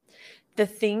the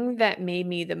thing that made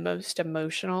me the most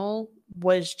emotional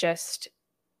was just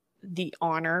the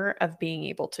honor of being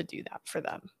able to do that for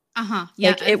them. Uh-huh,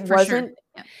 yeah, Like, it for sure. wasn't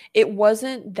Yep. it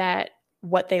wasn't that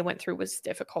what they went through was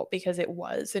difficult, because it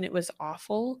was, and it was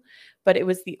awful, but it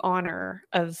was the honor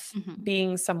of Mhm.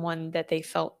 being someone that they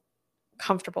felt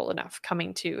comfortable enough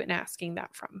coming to and asking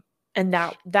that from. And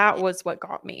that was what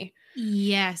got me.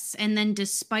 Yes, and then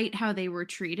despite how they were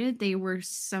treated, they were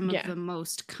some of Yeah. the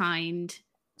most kind,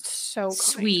 So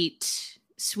kind.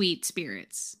 sweet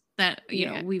spirits that,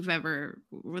 Yeah.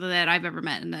 that I've ever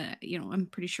met, and that, I'm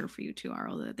pretty sure for you too,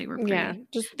 Arl, that Yeah.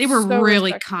 Just they were so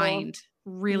really respectful. kind,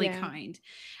 really Yeah. kind.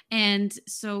 And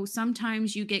so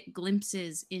sometimes you get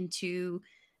glimpses into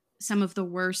some of the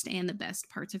worst and the best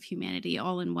parts of humanity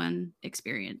all in one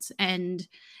experience. And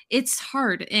it's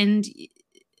hard. And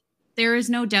there is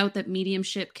no doubt that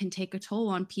mediumship can take a toll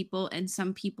on people, and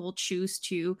some people choose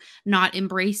to not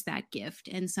embrace that gift,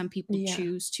 and some people Yeah.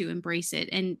 choose to embrace it.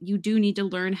 And you do need to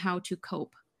learn how to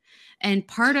cope. And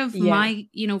Yeah.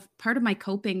 part of my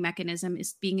coping mechanism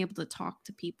is being able to talk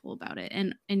to people about it.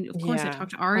 And of course I Yeah.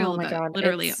 talked to Oh Ariel my about god.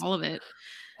 literally all of it.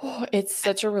 It's Uh,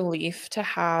 such a relief to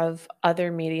have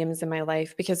other mediums in my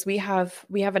life, because we have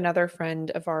another friend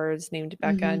of ours named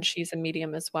Becca, mhm. and she's a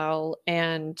medium as well.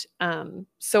 And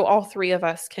so all three of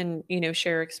us can,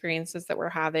 share experiences that we're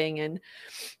having, and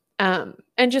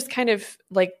just kind of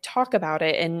like talk about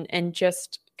it, and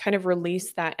just kind of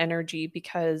release that energy,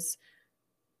 because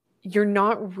you're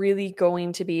not really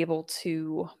going to be able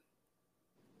to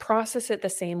process it the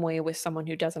same way with someone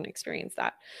who doesn't experience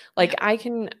that. Like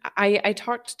Yeah. I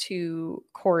talked to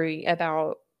Corey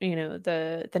about,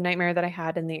 the nightmare that I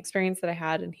had and the experience that I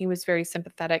had, and he was very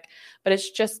sympathetic, but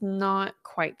it's just not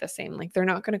quite the same. Like they're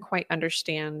not going to quite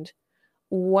understand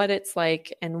what it's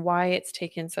like and why it's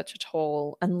taken such a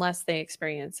toll unless they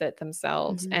experience it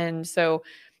themselves. Mhm. And so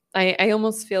I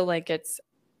almost feel like it's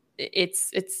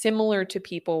similar to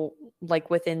people like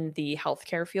within the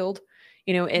healthcare field.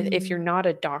 If you're Mm. not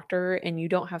a doctor and you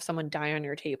don't have someone die on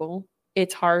your table,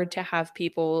 it's hard to have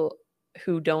people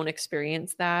who don't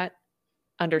experience that Yep.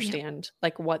 understand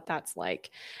like what that's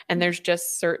like. And Yep. there's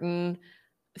just certain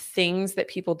things that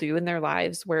people do in their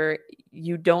lives where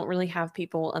you don't really have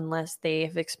people, unless they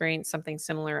have experienced something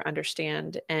similar,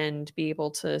 understand and be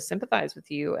able to sympathize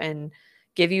with you and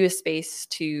give you a space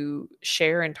to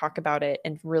share and talk about it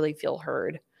and really feel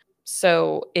heard.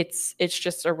 So it's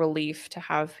just a relief to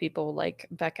have people like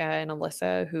Becca and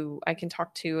Alyssa who I can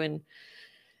talk to and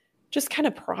just kind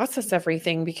of process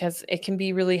everything, because it can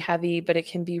be really heavy, but it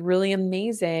can be really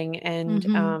amazing. And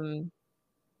Mhm.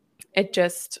 it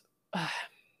just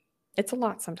it's a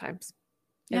lot sometimes.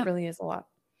 It Yep. really is a lot.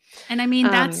 And I mean,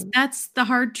 Um, that's the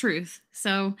hard truth.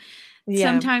 So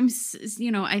yeah. sometimes,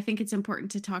 I think it's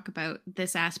important to talk about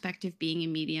this aspect of being a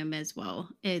medium as well.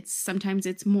 It's sometimes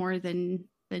it's more than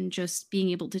just being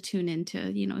able to tune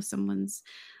into, someone's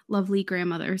lovely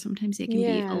grandmother. Sometimes it can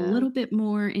be a Yeah. little bit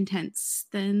more intense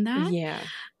than that. Yeah.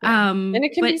 Yeah. And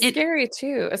it can But be it scary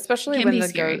too, especially can when be the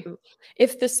scary.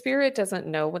 if the spirit doesn't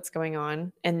know what's going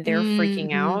on and they're freaking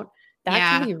Mhm. out, that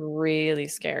can Yeah. be really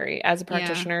scary. As a Yeah.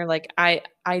 practitioner, like I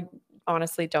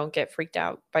honestly don't get freaked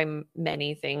out by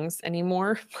many things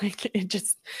anymore. Like it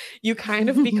just, you kind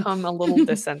of become a little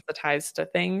desensitized to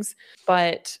things.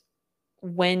 But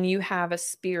when you have a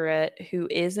spirit who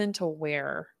isn't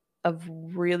aware of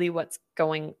really what's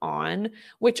going on,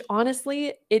 which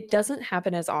honestly, it doesn't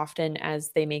happen as often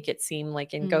as they make it seem,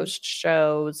 like in Mm. ghost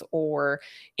shows or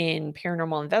in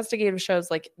paranormal investigative shows.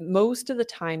 Like most of the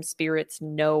time, spirits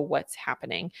know what's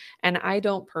happening. And I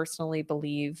don't personally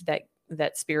believe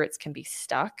that spirits can be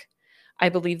stuck. I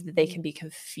believe that they Mhm. can be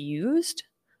confused,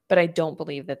 but I don't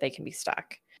believe that they can be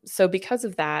stuck. So because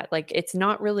of that, like it's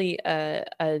not really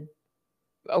a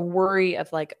worry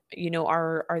of like,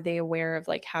 are they aware of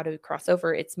like how to cross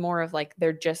over. It's more of like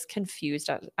they're just confused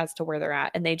as to where they're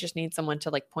at, and they just need someone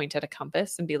to like point at a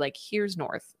compass and be like, here's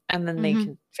north, and then they Mhm.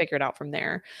 can figure it out from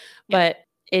there. Yep. But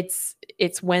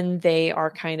it's when they are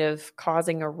kind of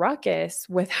causing a ruckus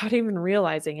without even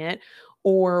realizing it,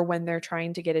 or when they're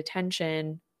trying to get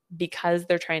attention because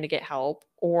they're trying to get help,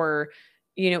 or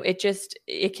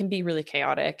it can be really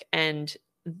chaotic. And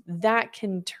that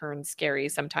can turn scary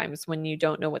sometimes when you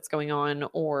don't know what's going on,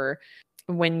 or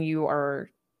when you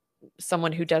are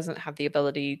someone who doesn't have the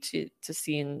ability to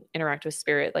see and interact with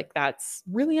spirit. Like that's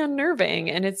really unnerving,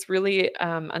 and it's really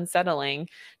unsettling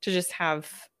to just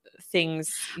have things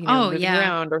Oh, moving yeah.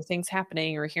 around, or things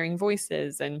happening, or hearing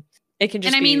voices, and it can And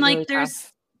just I mean, be like, really there's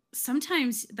tough.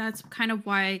 sometimes that's kind of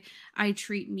why I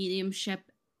treat mediumship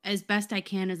as best I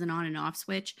can as an on and off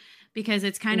switch, because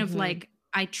it's kind of Hmm. like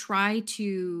I try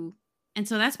to, and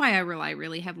so that's why I rely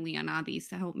really heavily on Adis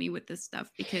to help me with this stuff,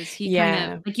 because he kind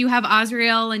of Yeah. like, you have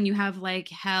Azrael and you have like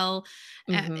Hell.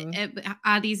 Uh, Hmm.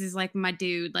 Adis is like my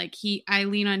dude. Like I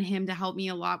lean on him to help me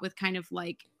a lot with kind of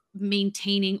like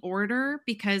maintaining order,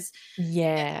 because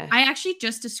Yeah. I actually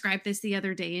just described this the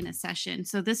other day in a session.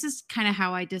 So this is kind of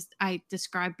how I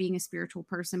describe being a spiritual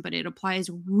person, but it applies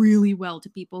really well to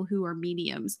people who are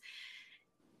mediums.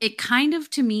 It kind of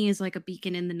to me is like a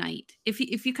beacon in the night. If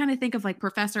you kind of think of like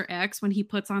Professor X when he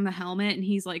puts on the helmet and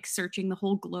he's like searching the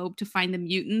whole globe to find the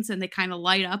mutants and they kind of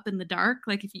light up in the dark.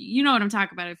 Like if you know what I'm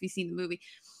talking about if you've seen the movie.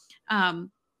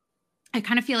 Um I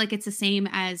kind of feel like it's the same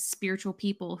as spiritual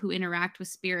people who interact with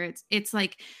spirits. It's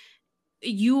like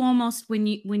you almost when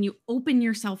you open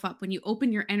yourself up, when you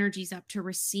open your energies up to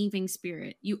receiving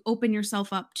spirit, you open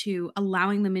yourself up to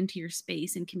allowing them into your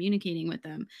space and communicating with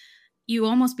them, you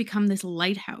almost become this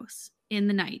lighthouse in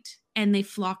the night, and they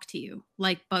flock to you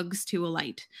like bugs to a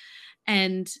light.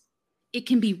 And it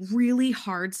can be really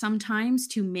hard sometimes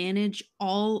to manage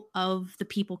all of the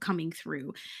people coming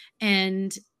through.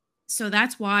 And so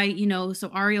that's why,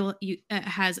 so Ariel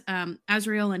has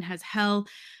Azrael and has Hell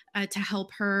to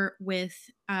help her with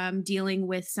dealing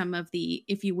with some of the,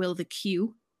 if you will, the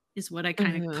queue is what I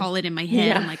kind of Hmm. call it in my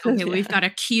head. I'm Yeah. like, okay, well, we've Yeah. got a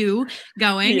queue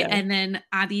going. Yeah. And then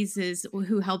Adis is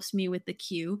who helps me with the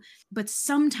queue. But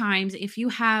sometimes if you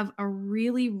have a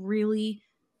really, really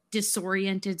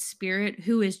disoriented spirit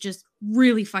who is just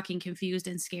really fucking confused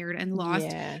and scared and lost,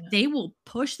 Yeah. they will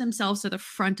push themselves to the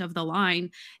front of the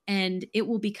line, and it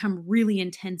will become really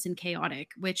intense and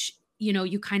chaotic, which, you know,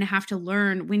 you kind of have to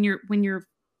learn when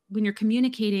you're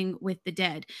communicating with the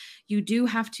dead. You do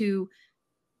have to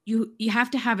you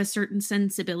have to have a certain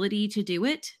sensibility to do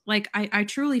it. Like I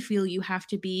truly feel you have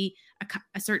to be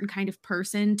a certain kind of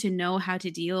person to know how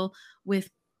to deal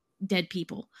with dead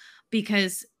people,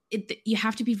 because you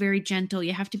have to be very gentle.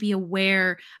 You have to be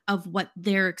aware of what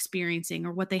they're experiencing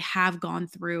or what they have gone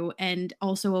through, and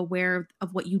also aware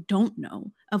of what you don't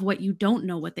know,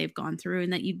 what they've gone through,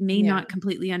 and that you may Yeah. not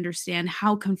completely understand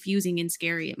how confusing and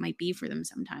scary it might be for them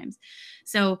sometimes.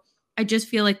 So I just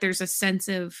feel like there's a sense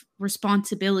of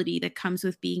responsibility that comes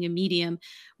with being a medium,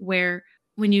 where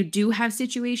when you do have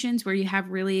situations where you have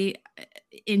really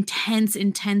intense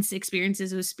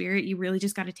experiences with spirit, you really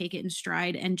just got to take it in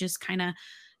stride and just kind of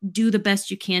do the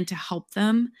best you can to help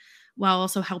them, while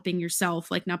also helping yourself,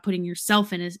 like not putting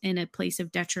yourself in a place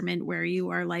of detriment where you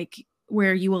are like,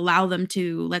 where you allow them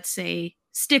to, let's say,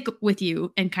 stick with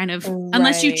you and kind of,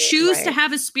 unless you Right, choose to right.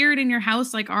 have a spirit in your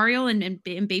house like Ariel and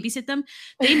babysit them,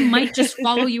 they might just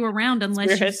follow you around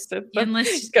Spirits of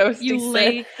unless ghosty you Sith.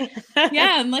 lay,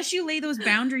 yeah, unless you lay those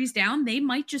boundaries down. They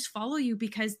might just follow you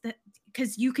because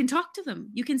you can talk to them,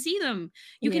 you can see them,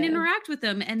 you can Yeah. interact with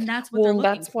them, and that's what they're Well,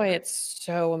 looking that's why for. it's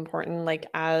so important, like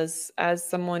as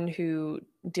someone who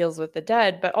deals with the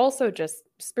dead, but also just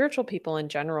spiritual people in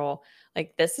general,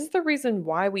 like this is the reason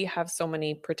why we have so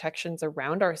many protections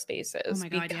around our Oh spaces, my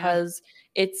god, yeah. because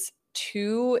it's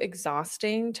too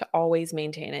exhausting to always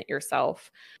maintain it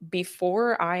yourself.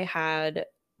 Before I had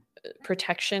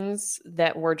protections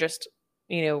that were just,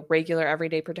 regular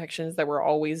everyday protections that were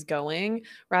always going,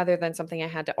 rather than something I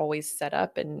had to always set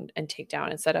up and take down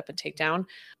and set up and take down.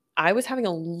 I was having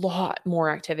a lot more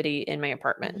activity in my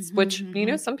apartments, Mhm, which,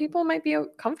 mhm. some people might be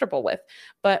comfortable with.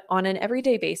 But on an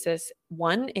everyday basis,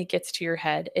 one, it gets to your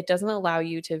head. It doesn't allow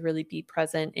you to really be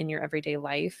present in your everyday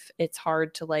life. It's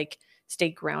hard to like stay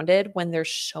grounded when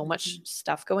there's so much Mhm.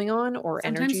 stuff going on or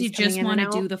Sometimes you energies coming just in and wanna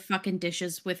out. do the fucking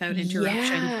dishes without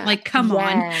interruption. Yeah. Like, come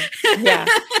on. Yeah. Yeah.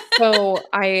 So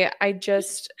I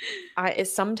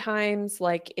sometimes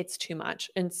like it's too much.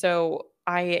 And so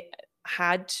I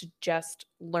had to just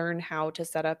learn how to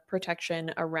set up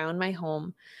protection around my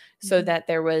home so Mhm. that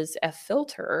there was a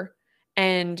filter.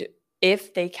 And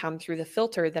if they come through the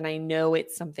filter, then I know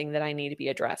it's something that I need to be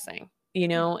addressing,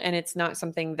 Yeah. and it's not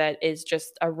something that is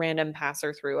just a random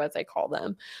passer through, as I call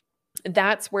them.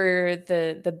 That's where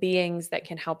the beings that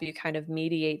can help you kind of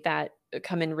mediate that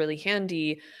come in really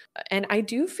handy. And I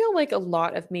do feel like a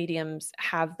lot of mediums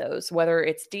have those, whether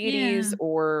it's deities Yeah.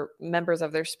 or members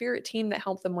of their spirit team that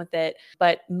help them with it.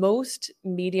 But most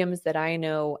mediums that I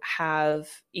know have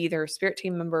either spirit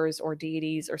team members or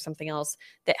deities or something else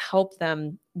that help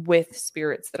them with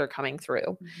spirits that are coming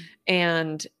through. Mhm.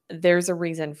 And there's a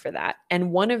reason for that.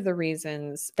 And one of the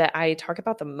reasons that I talk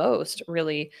about the most,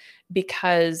 really,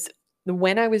 because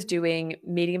when I was doing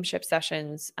mediumship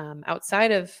sessions,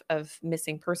 outside of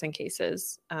missing person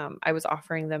cases, I was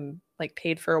offering them like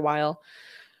paid for a while.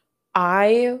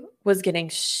 I was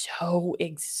getting so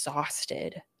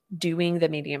exhausted doing the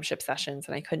mediumship sessions,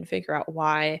 and I couldn't figure out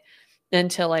why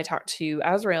until I talked to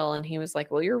Azrael, and he was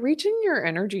like, "Well, you're reaching your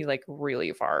energy like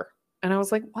really far." And I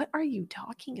was like, "What are you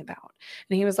talking about?"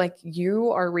 And he was like,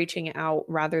 "You are reaching out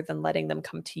rather than letting them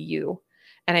come to you."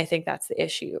 And I think that's the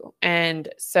issue. And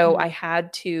so I Mhm.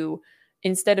 had to,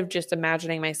 instead of just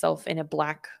imagining myself in a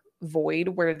black void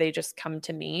where they just come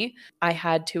to me, I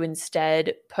had to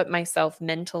instead put myself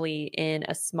mentally in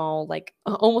a small, like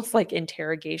almost like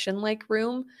interrogation like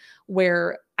room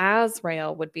where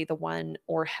Azrael would be the one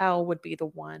or Hell would be the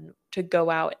one to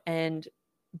go out and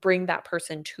bring that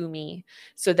person to me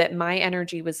so that my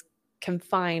energy was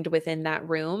confined within that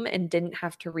room and didn't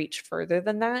have to reach further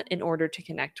than that in order to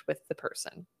connect with the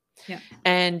person. Yeah.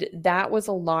 And that was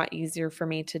a lot easier for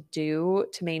me to do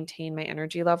to maintain my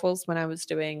energy levels when I was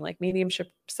doing like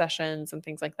mediumship sessions and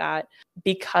things like that,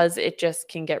 because it just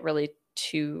can get really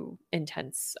too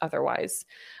intense otherwise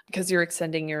because you're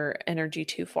extending your energy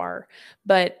too far.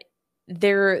 But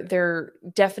there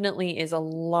definitely is a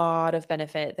lot of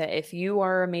benefit that if you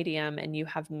are a medium and you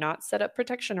have not set up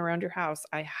protection around your house,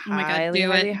 I Oh my god, highly, do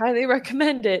highly, it. highly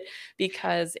recommend it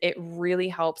because it really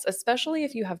helps, especially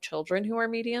if you have children who are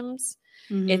mediums.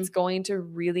 It's Mhm. going to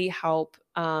really help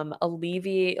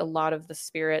alleviate a lot of the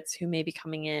spirits who may be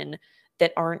coming in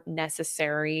that aren't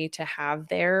necessary to have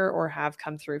there or have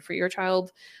come through for your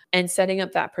child. And setting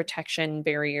up that protection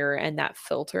barrier and that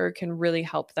filter can really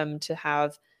help them to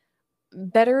have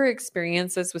better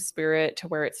experiences with spirit to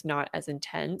where it's not as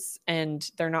intense and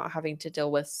they're not having to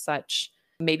deal with such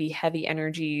maybe heavy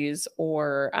energies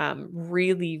or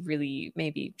really, really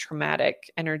maybe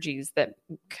traumatic energies that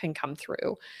can come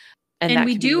through. And that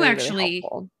we can be do really, really actually,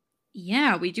 helpful.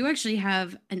 yeah, we do actually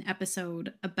have an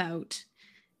episode about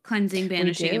cleansing,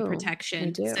 banishing, and protection.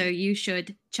 We do. So you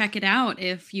should check it out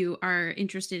if you are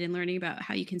interested in learning about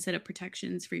how you can set up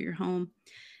protections for your home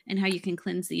and how you can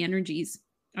cleanse the energies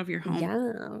of your home.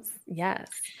 Yes. Yes.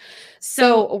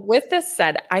 So with this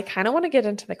said, I kind of want to get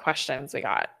into the questions we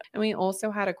got. And we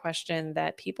also had a question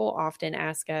that people often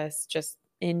ask us just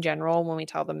in general when we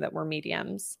tell them that we're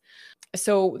mediums.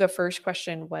 So the first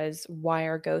question was, why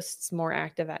are ghosts more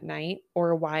active at night,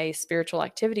 or why spiritual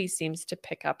activity seems to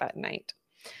pick up at night?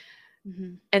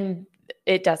 Mm-hmm. And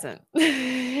it doesn't.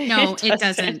 No, it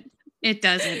doesn't. It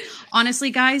doesn't. Honestly,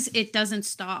 guys, it doesn't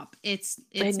stop. It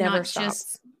never not stops.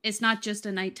 just, it's not just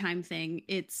a nighttime thing.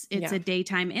 It's a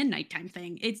daytime and nighttime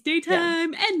thing. It's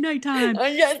daytime and nighttime.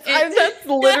 Yes, that's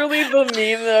literally the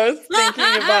meme that I was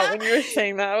thinking about when you were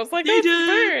saying that. I was like, that's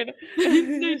weird.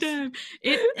 Nighttime.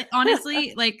 It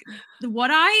honestly, like what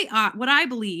I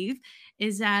believe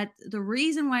is that the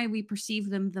reason why we perceive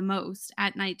them the most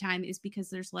at nighttime is because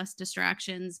there's less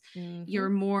distractions. Mm-hmm. You're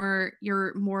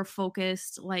more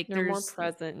focused. Like you're more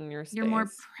present in your space. You're more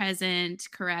present,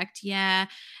 correct? Yeah.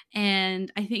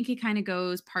 And I think it kind of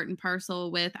goes part and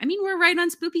parcel with, I mean, we're right on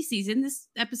spooky season. This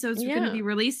episode's going to be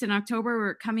released in October.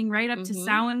 We're coming right up to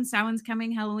Samhain. Samhain's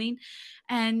coming, Halloween.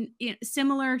 And in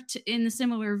the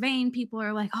similar vein, people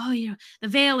are like, oh, the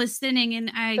veil is thinning. And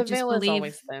I just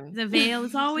believe the veil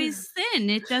is always thin.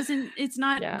 It's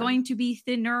not going to be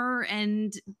thinner,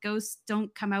 and ghosts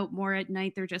don't come out more at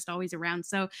night. They're just always around.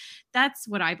 So that's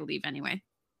what I believe anyway.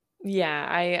 Yeah,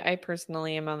 I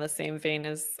personally am on the same vein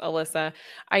as Alyssa.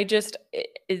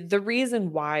 The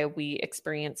reason why we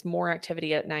experience more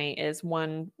activity at night is,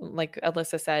 one, like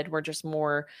Alyssa said, we're just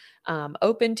more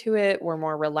open to it. We're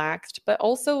more relaxed, but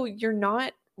also you're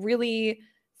not really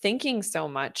thinking so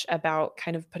much about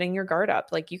kind of putting your guard up.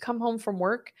 Like you come home from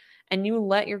work and you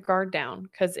let your guard down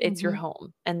because it's your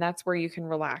home, and that's where you can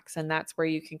relax, and that's where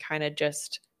you can kind of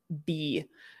just be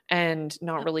and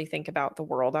not really think about the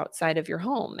world outside of your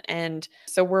home. And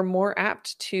so we're more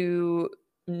apt to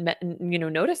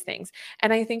notice things.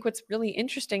 And I think what's really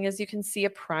interesting is you can see a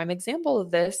prime example of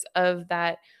this, of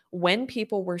that when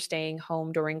people were staying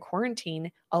home during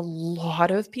quarantine, a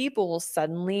lot of people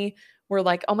suddenly were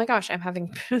like, oh my gosh, I'm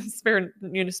having spiritual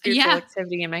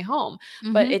activity in my home.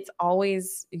 But it's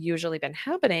always usually been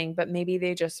happening, but maybe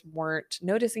they just weren't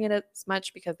noticing it as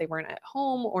much because they weren't at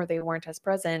home or they weren't as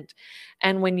present.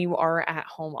 And when you are at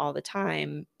home all the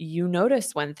time, you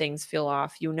notice when things feel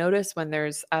off. You notice when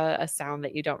there's a sound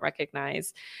that you don't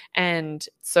recognize. And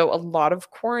so a lot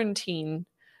of quarantine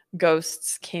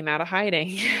ghosts came out of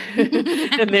hiding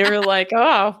and they were like,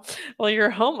 oh, well, you're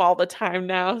home all the time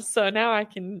now, so now I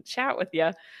can chat with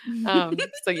you.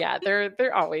 So yeah,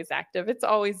 they're always active. It's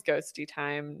always ghosty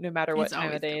time, no matter what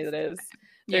time of day it is.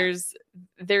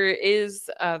 There is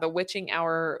the witching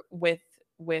hour with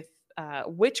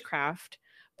witchcraft,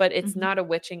 but it's not a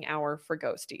witching hour for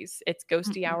ghosties. It's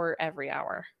ghosty hour every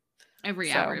hour.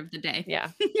 Every hour of the day. Yeah.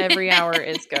 Every hour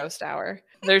is ghost hour.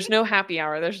 There's no happy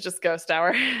hour. There's just ghost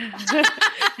hour.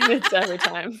 It's every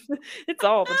time. It's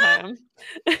all the time.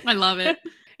 I love it.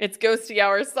 It's ghosty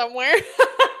hour somewhere.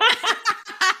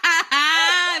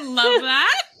 I love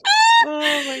that.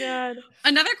 Oh my God.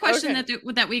 Another question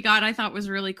that we got, I thought was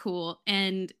really cool.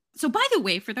 And so, by the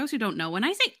way, for those who don't know, when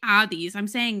I say Hades, I'm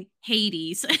saying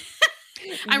Hades.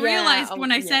 I realized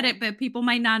when I said it, but people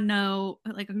might not know,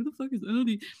 like, who the fuck is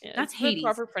Hades? That's Hades. The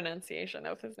proper pronunciation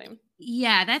of his name.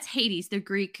 Yeah, that's Hades, the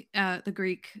Greek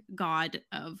god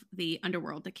of the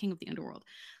underworld, the king of the underworld.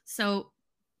 So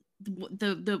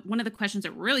the one of the questions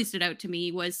that really stood out to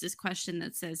me was this question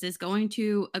that says, is going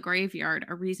to a graveyard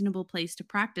a reasonable place to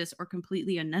practice or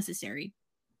completely unnecessary?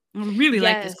 I really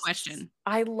like this question.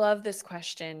 I love this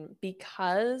question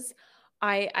because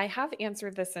I have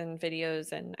answered this in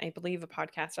videos and I believe a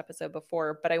podcast episode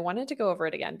before, but I wanted to go over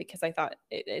it again because I thought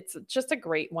it's just a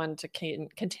great one to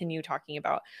continue talking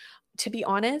about. To be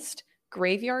honest,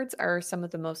 graveyards are some of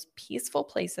the most peaceful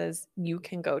places you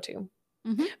can go to.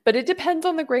 But it depends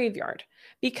on the graveyard,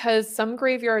 because some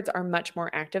graveyards are much more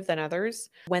active than others.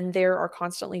 When there are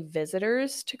constantly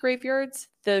visitors to graveyards,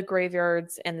 the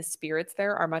graveyards and the spirits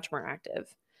there are much more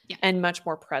active and much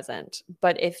more present.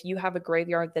 But if you have a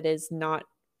graveyard that is not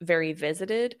very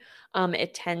visited,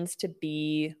 it tends to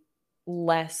be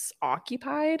less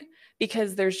occupied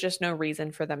because there's just no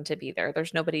reason for them to be there.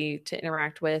 There's nobody to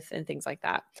interact with and things like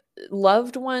that.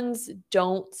 Loved ones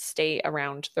don't stay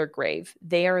around their grave.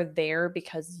 They are there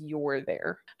because you're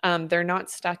there. They're not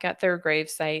stuck at their grave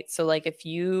site. So like if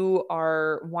you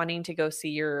are wanting to go see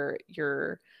your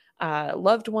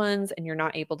loved ones and you're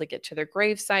not able to get to their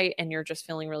grave site and you're just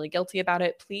feeling really guilty about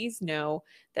it, please know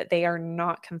that they are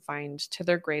not confined to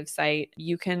their grave site.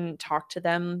 You can talk to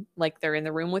them like they're in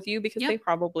the room with you because Yep. they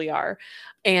probably are,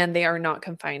 and they are not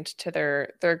confined to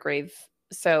their grave.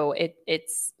 So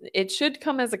it should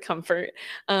come as a comfort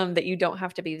that you don't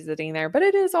have to be visiting there, but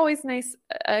it is always nice,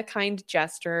 a kind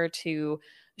gesture to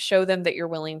show them that you're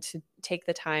willing to take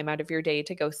the time out of your day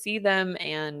to go see them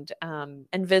and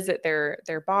visit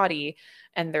their body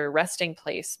and their resting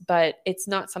place. But it's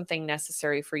not something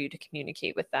necessary for you to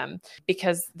communicate with them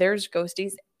because there's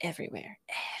ghosties everywhere.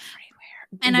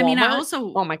 And I mean, I Walmart,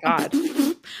 also, oh my God,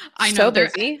 I know so they're,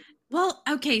 busy. well,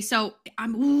 okay, so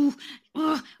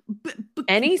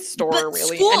Any store, but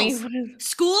really. schools, Anyone.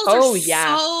 schools are Oh,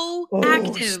 yeah. so Oh,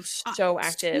 active. so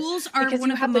active Schools are because one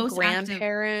you of the have the most active.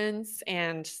 grandparents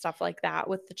and stuff like that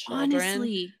with the children.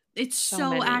 Honestly, it's So so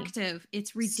many, active.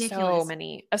 It's so ridiculous.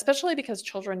 many, especially because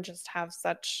children just have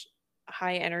such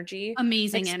high energy. Like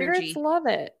Amazing spirits energy. love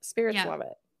it. Spirits Yeah. love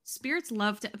it. Spirits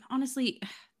love to, honestly,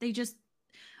 they just,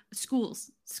 schools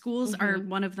are Mhm.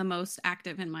 one of the most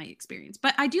active in my experience.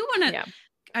 But Yeah. I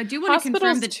do want to confirm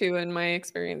Hospitals that, too, in my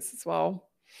experience as well.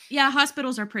 yeah,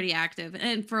 hospitals are pretty active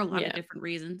and for a lot of Yeah. different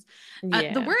reasons. The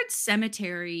Yeah. word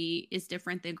cemetery is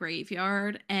different than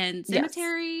graveyard, and Yes.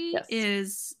 cemetery Yes.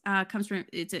 is comes from,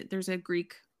 there's a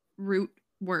Greek root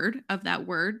word of that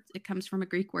word. It comes from a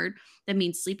Greek word that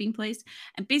means sleeping place,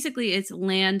 and basically it's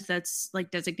land that's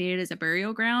like designated as a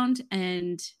burial ground,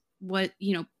 and what,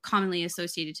 commonly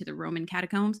associated to the Roman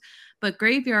catacombs. But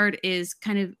graveyard is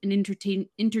kind of an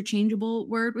interchangeable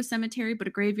word with cemetery, but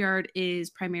a graveyard is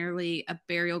primarily a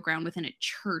burial ground within a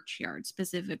churchyard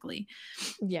specifically.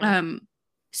 Yeah.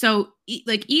 So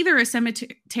like either a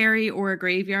cemetery or a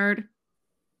graveyard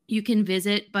you can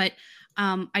visit, but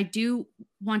I do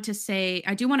want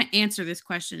to answer this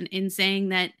question in saying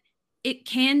that it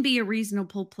can be a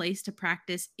reasonable place to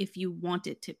practice if you want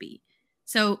it to be.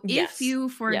 So if Yes. you,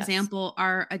 for Yes. example,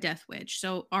 are a death witch,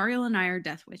 so Ariel and I are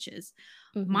death witches,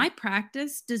 Mhm. my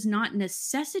practice does not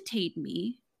necessitate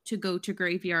me to go to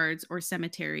graveyards or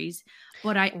cemeteries,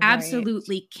 but I Right.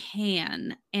 absolutely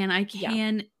can. And I Yeah.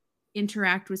 can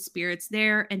interact with spirits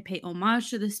there and pay homage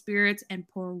to the spirits and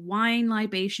pour wine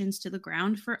libations to the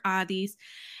ground for Adis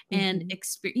and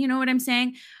Mhm. you know what I'm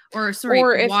saying? Or sorry,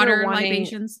 Or if you're water wanting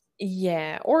libations.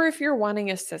 Yeah, or if you're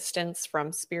wanting assistance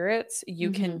from spirits,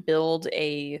 you can Hmm. build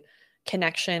a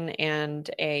connection and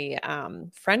a,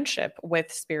 friendship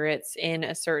with spirits in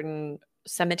a certain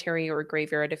cemetery or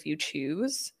graveyard if you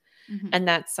choose, Hmm. and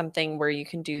that's something where you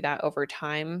can do that over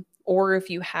time, or if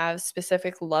you have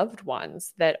specific loved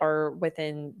ones that are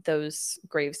within those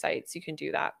grave sites, you can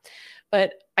do that.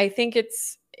 But I think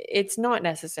it's not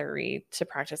necessary to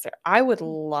practice there. I would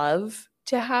love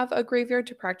to have a graveyard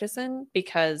to practice in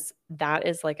because that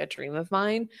is like a dream of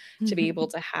mine to be able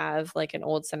to have like an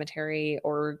old cemetery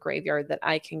or graveyard that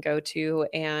I can go to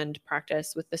and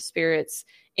practice with the spirits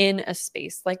in a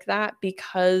space like that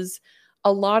because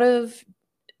a lot of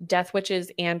death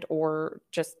witches and or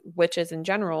just witches in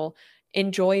general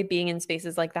enjoy being in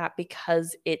spaces like that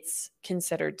because it's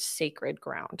considered sacred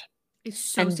ground. It's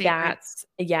so And sacred.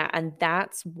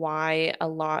 that's why a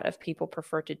lot of people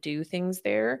prefer to do things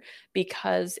there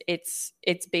because it's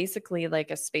basically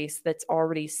like a space that's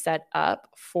already set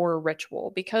up for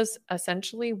ritual because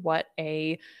essentially what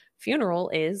a funeral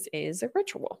is a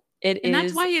ritual. It And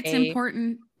that's is why it's a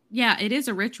important. Yeah, it is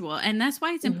a ritual. And that's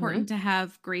why it's Mhm. important to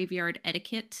have graveyard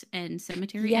etiquette and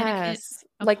cemetery etiquette Yes,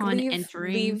 like upon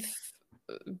entering. leave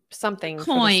something for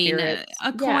the spirits.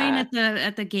 A coin Yeah,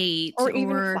 at the gate, or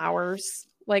even flowers.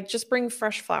 Like, just bring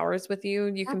fresh flowers with you.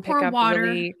 You or can pick pour up water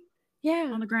really Yeah,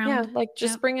 on the yeah, ground. like, Yep.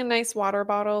 just bring a nice water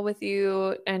bottle with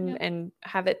you Yep. and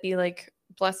have it be, like,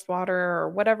 blessed water or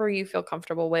whatever you feel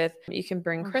comfortable with. You can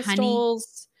bring Or honey.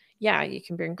 crystals. Yeah, you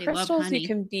can bring They love crystals. You honey.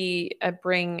 can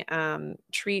bring,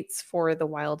 treats for the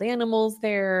wild animals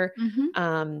there.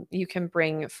 Mhm. You can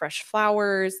bring fresh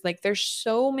flowers. Like, there's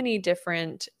so many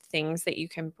different things that you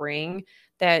can bring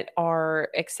that are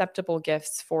acceptable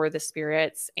gifts for the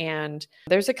spirits, and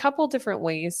there's a couple different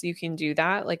ways you can do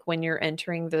that. Like when you're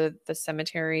entering the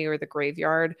cemetery or the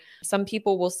graveyard, some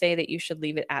people will say that you should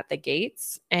leave it at the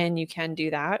gates, and you can do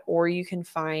that, or you can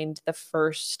find the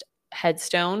first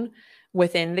headstone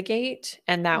within the gate,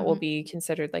 and that will Mhm. be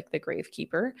considered like the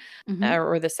gravekeeper, Mhm.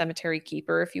 or the cemetery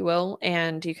keeper, if you will,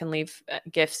 and you can leave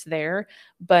gifts there.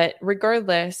 But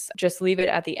regardless, just leave it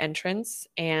at the entrance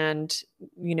and,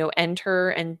 enter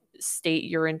and state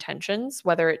your intentions,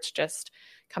 whether it's just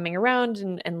coming around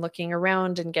and looking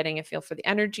around and getting a feel for the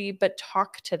energy, but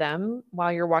talk to them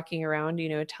while you're walking around,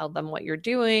 tell them what you're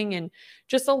doing and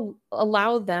just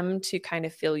allow them to kind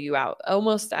of feel you out,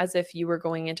 almost as if you were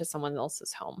going into someone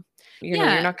else's home. You're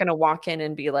Yeah. not going to walk in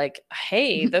and be like,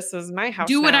 "Hey, this is my house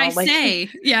Do what I now." Like, say.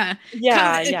 Yeah.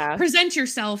 yeah, yeah. Present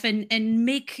yourself and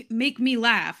make me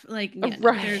laugh. Like, yeah, no,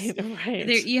 Right, there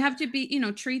right. you have to be,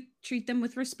 treat them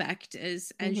with respect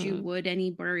as you Mhm. would any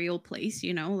burial place,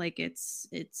 like it's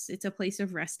a place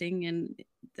of resting, and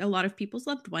a lot of people's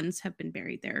loved ones have been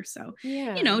buried there. So,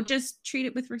 Yeah. just treat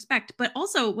it with respect. But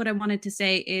also what I wanted to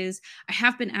say is I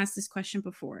have been asked this question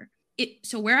before.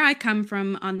 So where I come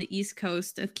from on the east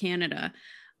coast of Canada,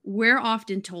 we're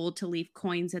often told to leave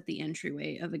coins at the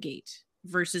entryway of a gate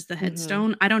versus the Mhm.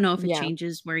 headstone. I don't know if it Yeah.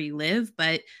 changes where you live,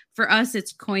 but for us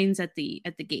it's coins at the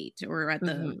gate or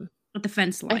Mhm. at the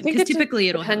fence I line, think because it typically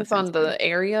it'll have a depends fence on line. the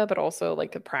area, but also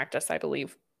like the practice, I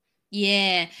believe.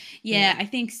 Yeah. Yeah. Yeah, I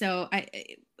think so.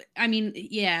 I mean,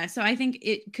 yeah, so I think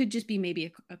it could just be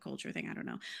maybe a culture thing, I don't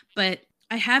know. But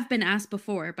I have been asked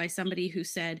before by somebody who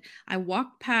said, "I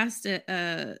walked past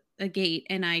a gate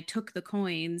and I took the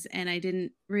coins and I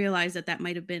didn't realize that that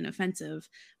might have been offensive.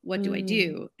 What do I Mm.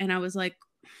 do?" And I was like,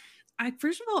 I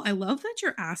first of all, I love that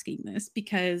you're asking this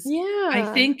because I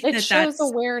Yeah, think it that shows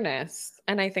awareness,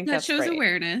 and I think that that's shows great.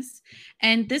 awareness.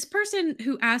 And this person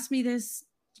who asked me this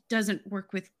doesn't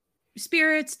work with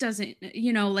spirits, doesn't,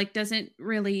 like doesn't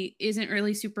really, isn't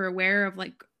really super aware of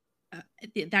like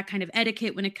that kind of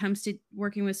etiquette when it comes to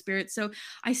working with spirits. So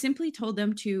I simply told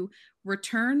them to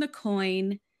return the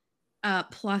coin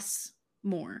plus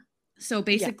more. So Yeah.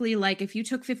 basically, like if you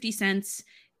took 50 cents,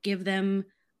 give them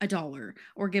a dollar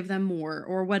or give them more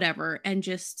or whatever, and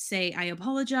just say, I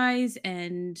apologize.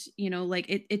 And, like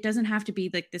it doesn't have to be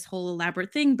like this whole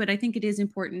elaborate thing, but I think it is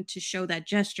important to show that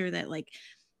gesture that like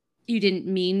you didn't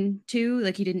mean to,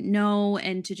 like you didn't know,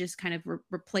 and to just kind of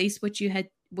replace what you had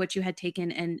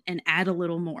taken and add a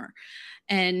little more.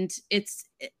 And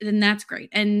that's great.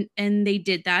 And they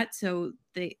did that, so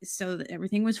that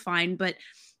everything was fine. But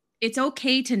it's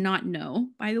okay to not know,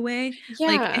 by the way.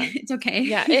 Like Yeah. it's okay.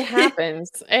 Yeah, it happens.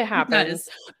 It It happens. does.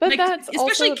 But Like, that's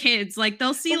especially also kids, like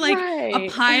they'll see like a right.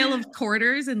 pile of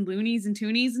quarters and loonies and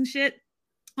toonies and shit.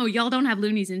 Oh, y'all don't have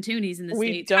loonies and toonies in the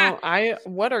We States. Ha! don't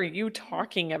what are you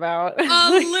talking about? A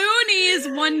Like, loony is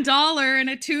 $1 and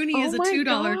a toonie oh is a my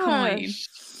 $2 coin. gosh.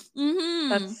 Mhm.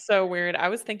 That's so weird. I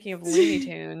was thinking of Looney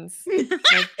Tunes,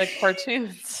 like the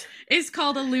cartoons. It's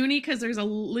called a loony because there's a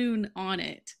loon on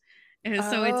it. And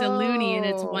so it's a loony and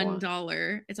it's Oh.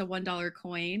 $1. It's a $1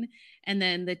 coin. And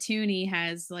then the toonie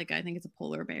has like I think it's a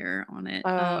polar bear on it.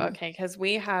 Oh, okay. Because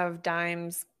we have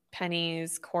dimes,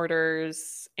 pennies,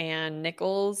 quarters, and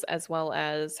nickels, as well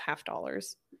as half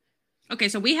dollars. Okay,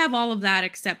 so we have all of that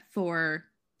except for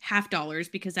half dollars,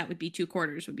 because that would be two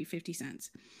quarters, would be 50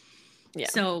 cents. Yeah.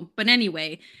 So, but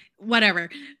anyway, whatever.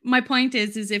 My point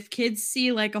is if kids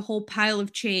see like a whole pile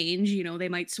of change, they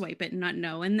might swipe it and not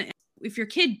know. And if your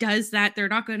kid does that, they're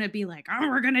not going to be like, "Oh,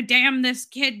 we're going to damn this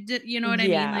kid." You know what I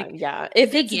mean? Yeah, Like yeah.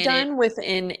 If they it's get it. done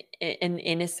within an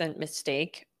innocent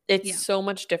mistake, it's Yeah. so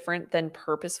much different than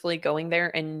purposefully going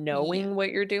there and Yeah. knowing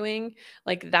what you're doing.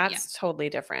 Like, Yeah. that's totally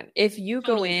different. If you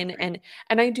go Totally in different.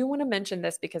 and I do want to mention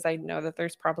this because I know that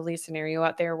there's probably a scenario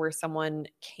out there where someone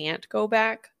can't go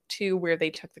back to where they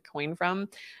took the coin from.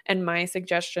 And my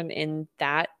suggestion in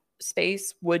that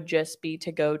space would just be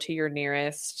to go to your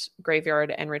nearest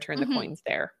graveyard and return the Mhm. coins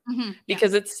there, Mhm. Yeah.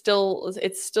 because it's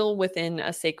still within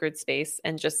a sacred space,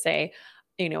 and just say,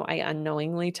 I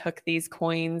unknowingly took these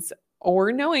coins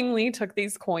or knowingly took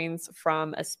these coins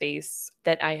from a space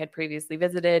that I had previously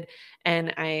visited,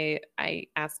 and I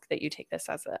ask that you take this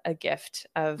as a gift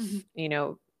of,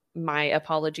 Mhm. my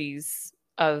apologies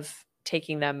of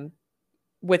taking them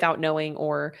without knowing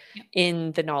or Yep.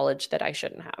 in the knowledge that I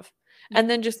shouldn't have. Yep. And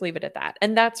then just leave it at that.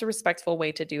 And that's a respectful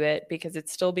way to do it, because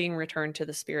it's still being returned to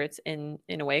the spirits in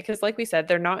a way, because like we said,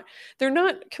 they're not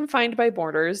confined by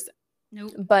borders,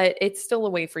 Nope. but it's still a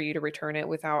way for you to return it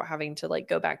without having to like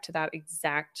go back to that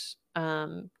exact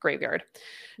graveyard.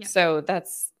 Yep. So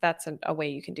that's a way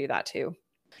you can do that too.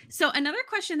 So another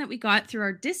question that we got through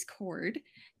our Discord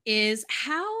is,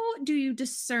 how do you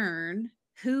discern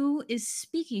who is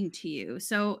speaking to you?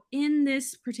 So in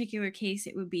this particular case,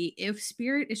 it would be if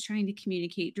spirit is trying to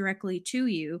communicate directly to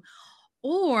you,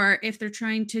 or if they're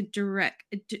trying to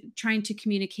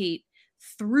communicate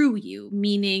through you,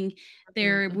 meaning Mhm,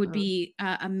 there would mhm. be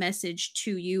a message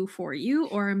to you for you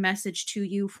or a message to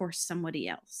you for somebody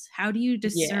else. How do you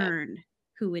Yeah, discern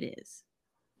who it is?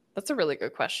 that's a really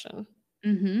good question.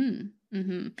 Mhm.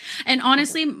 Mhm. And Mhm.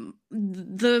 honestly,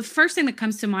 the first thing that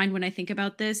comes to mind when I think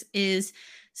about this is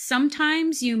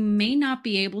sometimes you may not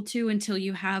be able to until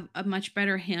you have a much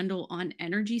better handle on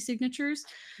energy signatures.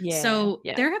 Yeah, So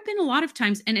yeah. there have been a lot of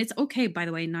times, and it's okay, by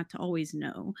the way, not to always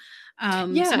know. Yeah,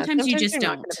 Sometimes you sometimes just you're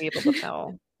not don't. gonna be able to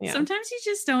tell. Yeah. Sometimes you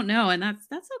just don't know, and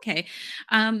that's okay.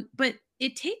 But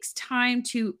it takes time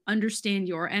to understand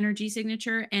your energy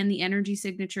signature and the energy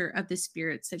signature of the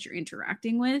spirits that you're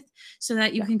interacting with so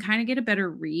that you Yeah. can kind of get a better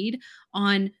read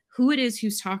on who it is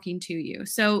who's talking to you.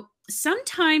 So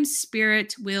sometimes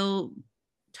spirit will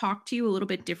talk to you a little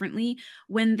bit differently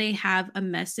when they have a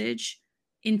message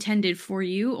intended for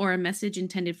you or a message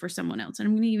intended for someone else. And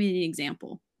I'm going to give you an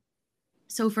example.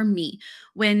 So for me,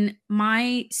 when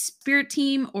my spirit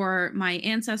team or my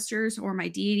ancestors or my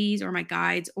deities or my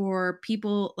guides or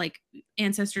people like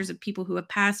ancestors of people who have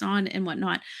passed on and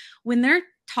whatnot, when they're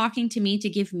talking to me to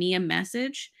give me a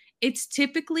message, it's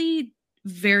typically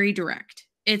very direct.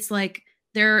 It's like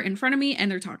they're in front of me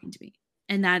and they're talking to me,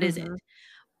 and that is it. Mhm.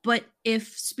 But if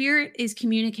spirit is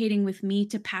communicating with me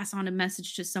to pass on a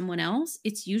message to someone else,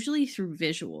 it's usually through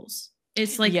visuals.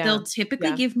 It's like Yeah, they'll typically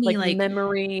yeah. give me Like like,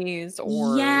 memories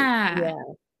or yeah, yeah.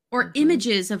 or Mhm.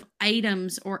 images of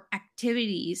items or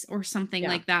activities or something Yeah,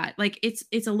 like that. Like it's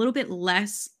a little bit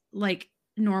less like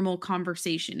normal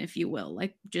conversation, if you will,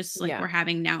 like just like yeah. we're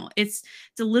having now. It's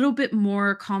a little bit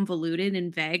more convoluted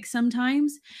and vague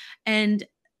sometimes. And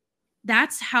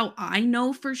that's how I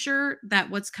know for sure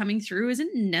that what's coming through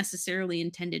isn't necessarily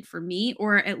intended for me,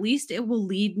 or at least it will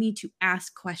lead me to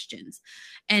ask questions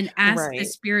and ask the Right.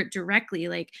 spirit directly,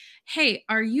 like, hey,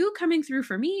 are you coming through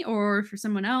for me or for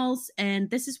someone else? And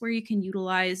this is where you can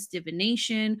utilize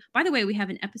divination. By the way, we have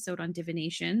an episode on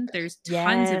divination. There's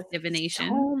tons of Yes, divination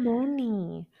so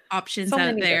many. options So out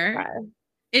many this there. time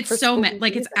It's for so spooky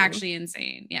like it's season. actually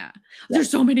insane. Yeah. Yep, There's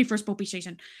so many for Spooky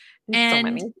Station. so And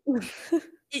many.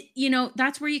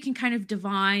 that's where you can kind of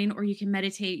divine or you can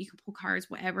meditate, you can pull cards,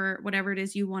 whatever it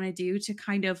is you want to do to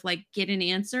kind of like get an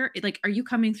answer. Like, are you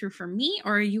coming through for me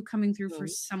or are you coming through for Mhm.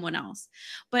 someone else?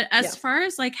 But Yeah, as far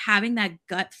as like having that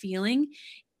gut feeling,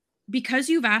 because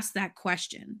you've asked that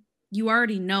question, you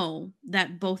already know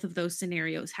that both of those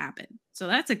scenarios happen. So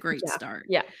that's a great yeah, start.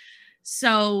 yeah.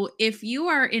 So if you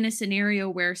are in a scenario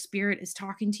where spirit is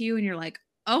talking to you and you're like,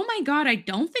 oh my God, I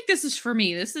don't think this is for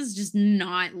me. This is just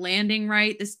not landing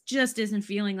right. This just isn't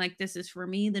feeling like this is for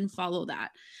me. Then follow that.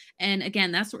 And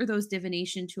again, that's where those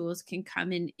divination tools can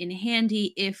come in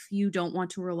handy if you don't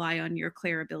want to rely on your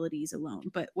clair abilities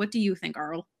alone. But what do you think,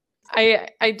 Arl?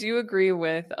 I do agree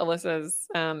with Alyssa's,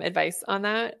 advice on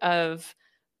that of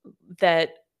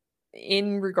that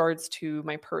in regards to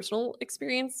my personal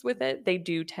experience with it, they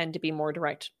do tend to be more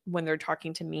direct when they're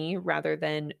talking to me rather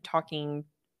than talking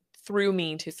through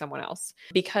me to someone else.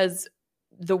 Because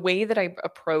the way that I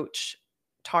approach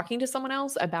talking to someone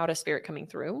else about a spirit coming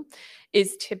through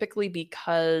is typically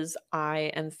because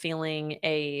I am feeling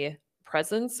a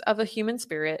presence of a human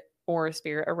spirit or a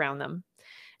spirit around them,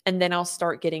 and then I'll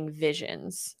start getting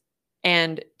visions.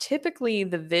 And typically,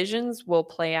 the visions will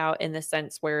play out in the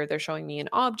sense where they're showing me an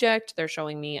object, they're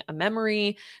showing me a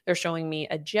memory, they're showing me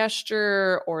a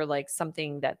gesture or like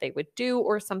something that they would do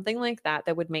or something like that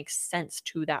that would make sense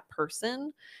to that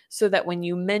person. So that when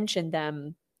you mention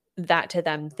that to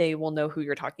them, they will know who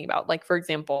you're talking about. Like, for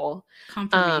example,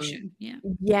 um, Confirmation. Yeah.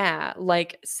 yeah,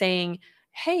 like saying,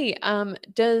 hey,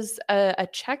 does a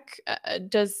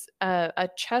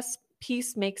chess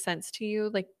piece make sense to you?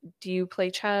 Like, do you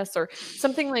play chess or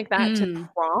something like that to Mm,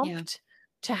 yeah. prompt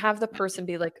to have the Yep. person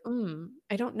be like,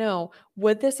 I don't know.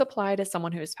 Would this apply to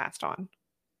someone who has passed on?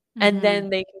 And Hmm. then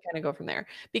they can kinda go from there.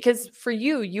 Because for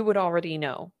you, you would already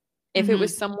know. If it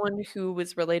was Hmm. someone who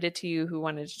was related to you, who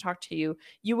wanted to talk to you,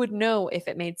 you would know if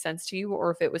it made sense to you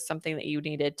or if it was something that you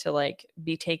needed to, like,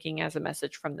 be taking as a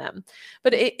message from them.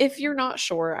 But I if you're not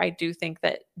sure, I do think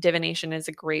that divination is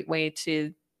a great way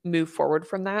to move forward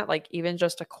from that, like, even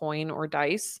just a coin or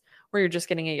dice where you're just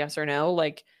getting a yes or no,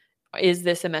 like, is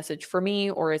this a message for me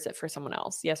or is it for someone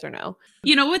else? Yes or no?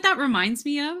 You know what that reminds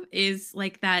me of is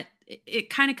like that it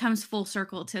kind of comes full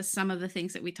circle to some of the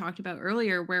things that we talked about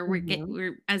earlier where Mhm.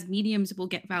 we're as mediums will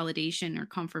get validation or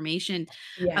confirmation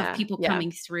of Yeah, people yeah.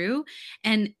 coming through.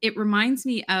 And it reminds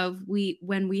me of we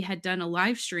when we had done a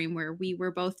live stream where we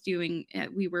were both doing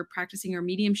we were practicing our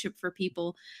mediumship for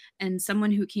people, and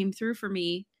someone who came through for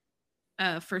me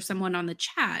for someone on the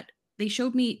chat, they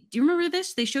showed me, do you remember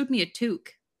this? They showed me a toque,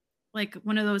 like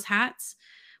one of those hats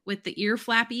with the ear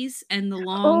flappies and the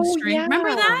long Oh, string. yeah. Remember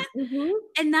that? Mhm.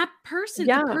 And that person, the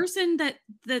Yeah. person that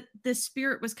the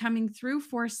spirit was coming through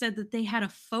for said that they had a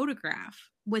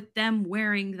photograph with them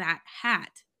wearing that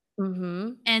hat.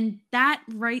 Mhm. And that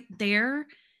right there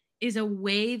is a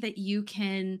way that you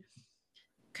can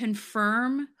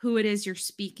confirm who it is you're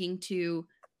speaking to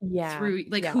Yeah. through,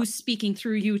 like, Yeah. who's speaking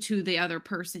through you to the other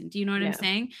person. Do you know what I'm Yeah.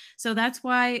 saying? So that's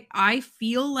why I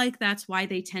feel like that's why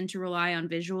they tend to rely on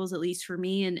visuals, at least for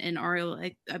me. And Ariel,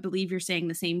 I believe you're saying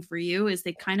the same for you, is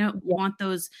they kind of Yeah. want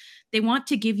those, they want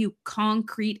to give you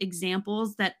concrete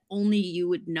examples that only you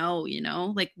would know,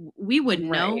 like we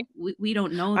wouldn't Right. know. We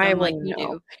don't know I them like wouldn't you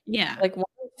know. do. Yeah. Like,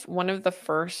 one of the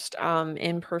first,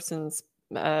 in-person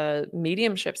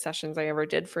mediumship sessions I ever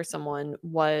did for someone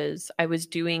was I was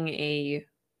doing a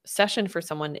session for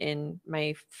someone in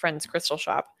my friend's crystal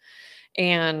shop,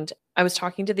 and I was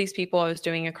talking to these people, I was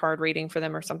doing a card reading for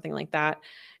them or something like that,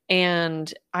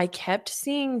 and I kept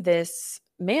seeing this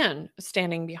man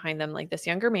standing behind them, like this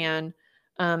younger man,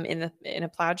 in a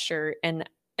plaid shirt, and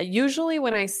usually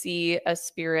when I see a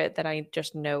spirit that I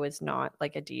just know is not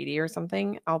like a deity or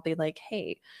something, I'll be like,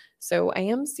 "Hey, so I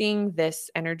am seeing this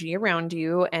energy around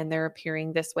you and they're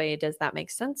appearing this way. Does that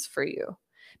make sense for you?"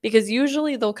 Because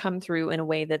usually they'll come through in a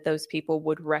way that those people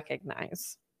would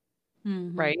recognize,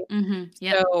 Mhm. right? Mhm.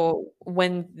 Yep. So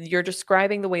when you're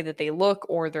describing the way that they look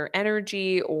or their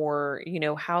energy or,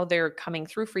 how they're coming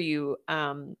through for you,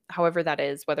 however that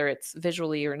is, whether it's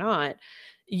visually or not,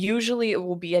 usually it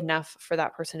will be enough for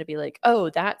that person to be like, "Oh,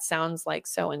 that sounds like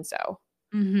so and so."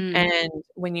 Mhm. And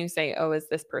when you say, "Oh, is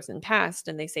this person passed?"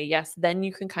 and they say yes, then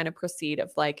you can kind of proceed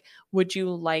of like, "Would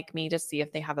you like me to see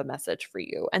if they have a message for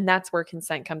you?" And that's where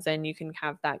consent comes in. You can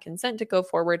have that consent to go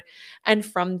forward. And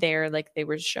from there, like they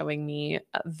were showing me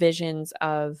visions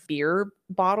of beer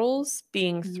bottles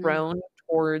being Mhm. thrown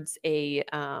towards a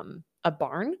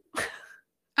barn.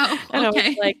 Oh, And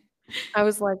okay. I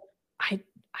was like,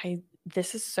 I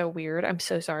this is so weird. I'm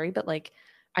so sorry, but like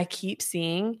I keep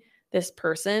seeing this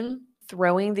person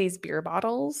throwing these beer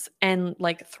bottles and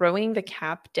like throwing the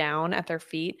cap down at their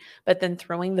feet, but then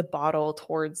throwing the bottle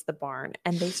towards the barn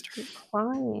and they start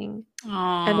crying.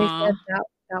 And they Aw. said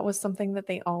that was something that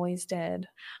they always did.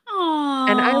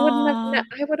 And Aw.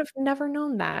 I would have never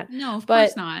known that. No, of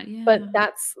But course not. but Yeah.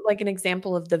 that's like an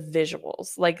example of the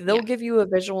visuals. Like they'll Yeah. give you a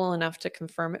visual enough to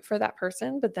confirm it for that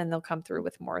person, but then they'll come through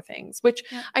with more things, which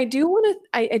Yep. I do want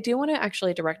to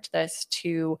actually direct this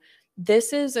to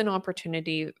this is an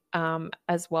opportunity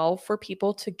as well for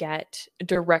people to get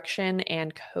direction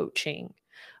and coaching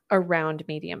around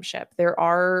mediumship. There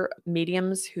are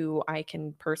mediums who I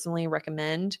can personally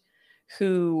recommend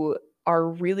who are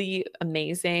really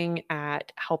amazing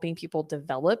at helping people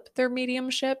develop their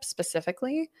mediumship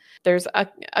specifically. There's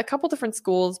a couple different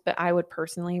schools, but I would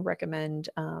personally recommend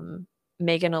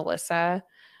Megan Alyssa,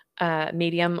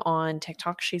 medium on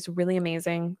TikTok. She's really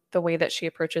amazing. The way that she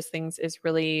approaches things is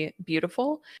really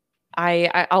beautiful.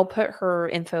 I'll put her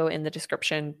info in the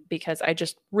description because I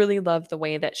just really love the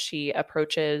way that she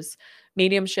approaches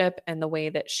mediumship and the way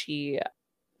that she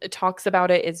talks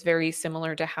about it is very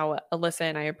similar to how Alyssa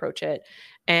and I approach it.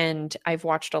 And I've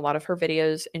watched a lot of her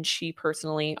videos, and she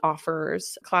personally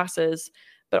offers classes,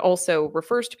 but also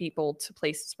refers to people to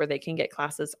places where they can get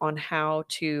classes on how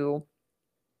to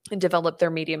and develop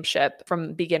their mediumship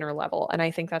from beginner level. And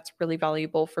I think that's really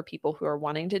valuable for people who are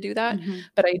wanting to do that. Mhm.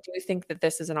 But I do think that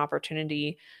this is an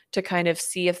opportunity to kind of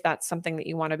see if that's something that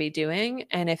you want to be doing.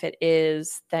 And if it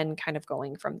is, then kind of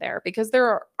going from there because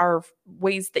there are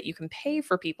ways that you can pay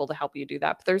for people to help you do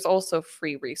that. But there's also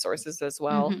free resources as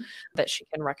well Mhm. that she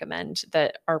can recommend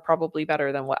that are probably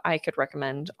better than what I could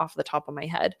recommend off the top of my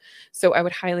head. So I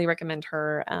would highly recommend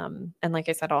her. And like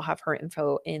I said, I'll have her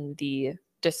info in the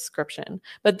description.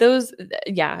 But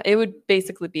yeah, it would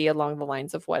basically be along the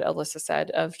lines of what Alyssa said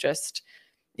of just,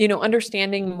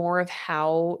 understanding more of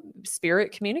how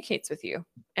spirit communicates with you.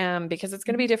 Because it's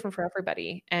going to be Mhm. different for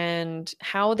everybody. And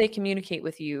how they communicate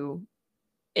with you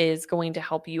is going to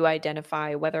help you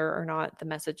identify whether or not the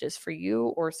message is for you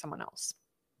or someone else.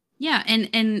 Yeah, and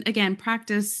again,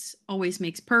 practice always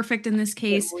makes perfect in this It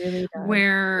case, really does.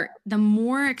 where the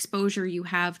more exposure you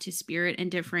have to spirit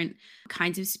and different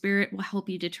kinds of spirit will help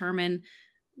you determine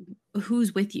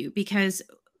who's with you, because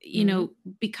Mhm.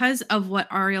 because of what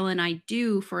Ariel and I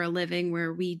do for a living,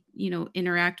 where we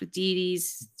interact with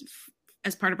deities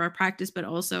as part of our practice, but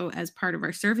also as part of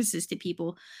our services to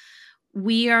people.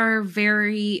 We are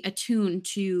very attuned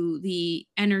to the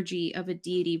energy of a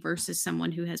deity versus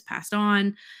someone who has passed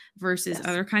on versus Yes.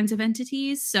 other kinds of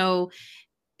entities. So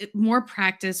more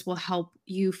practice will help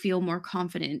you feel more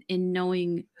confident in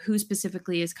knowing who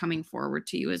specifically is coming forward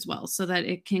to you as well, so that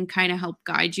it can kind of help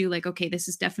guide you, like, okay, this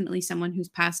is definitely someone who's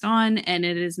passed on, and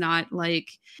it is not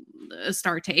like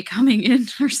Astarte coming in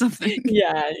or something.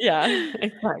 Yeah,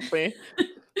 exactly.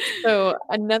 So,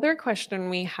 another question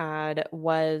we had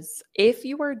was, if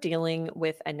you are dealing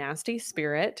with a nasty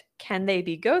spirit, can they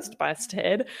be ghost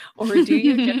busted, or do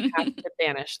you just have to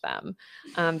banish them?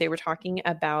 They were talking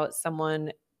about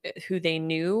someone who they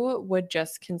knew would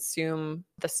just consume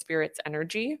the spirit's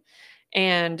energy.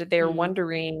 And they're Mm,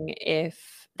 wondering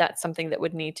if that's something that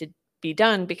would need to be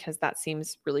done, because that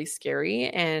seems really scary,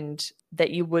 and that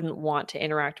you wouldn't want to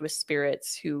interact with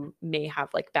spirits who may have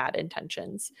like bad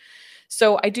intentions.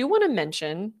 So I do want to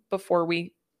mention before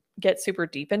we get super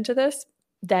deep into this,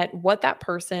 that what that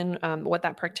person, what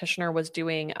that practitioner was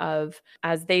doing of,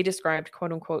 as they described,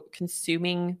 quote unquote,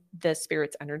 consuming the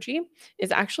spirit's energy,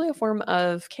 is actually a form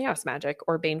of chaos magic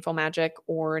or baneful magic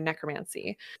or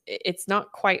necromancy. It's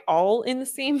not quite all in the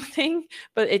same thing,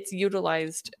 but it's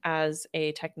utilized as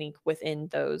a technique within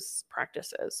those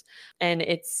practices. And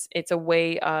it's a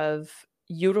way of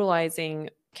utilizing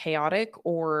chaotic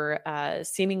or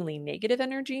seemingly negative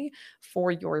energy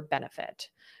for your benefit.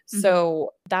 mhm.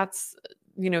 So that's,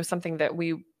 something that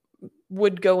we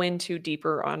would go into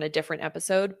deeper on a different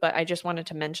episode, but I just wanted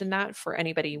to mention that for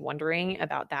anybody wondering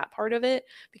about that part of it,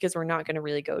 because we're not going to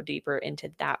really go deeper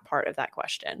into that part of that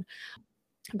question.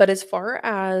 But as far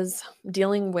as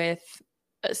dealing with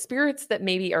spirits that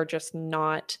maybe are just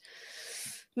not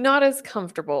as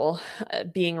comfortable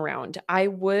being around, I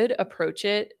would approach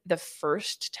it the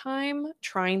first time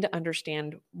trying to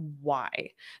understand why. Yeah,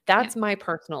 That's my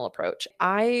personal approach.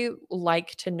 I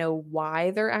like to know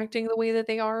why they're acting the way that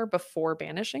they are before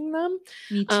banishing them,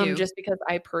 me too. just because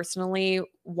I personally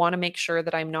want to make sure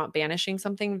that I'm not banishing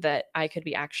something that I could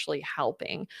be actually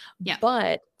helping. Yeah.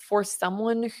 But for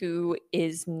someone who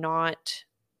is not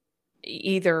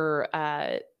either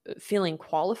feeling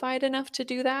qualified enough to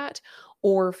do that,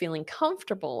 or feeling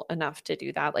comfortable enough to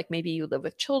do that, like maybe you live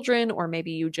with children, or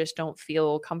maybe you just don't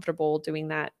feel comfortable doing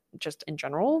that just in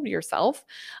general yourself,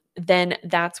 then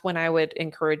that's when I would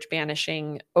encourage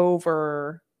banishing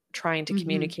over trying to Mhm.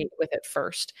 communicate with it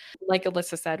first. Like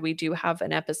Alyssa said, we do have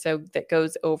an episode that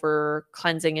goes over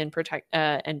cleansing and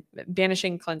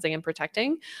banishing, cleansing and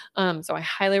protecting. So I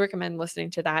highly recommend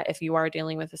listening to that if you are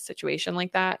dealing with a situation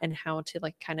like that, and how to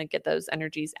like kind of get those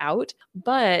energies out.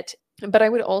 But I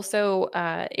would also,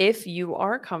 if you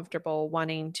are comfortable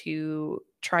wanting to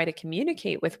try to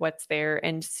communicate with what's there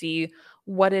and see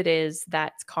what it is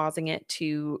that's causing it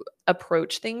to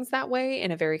approach things that way in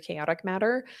a very chaotic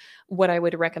manner, what I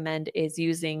would recommend is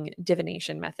using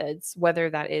divination methods,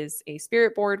 whether that is a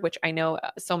spirit board, which I know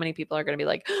so many people are going to be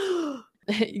like,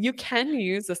 you can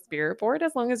use a spirit board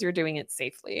as long as you're doing it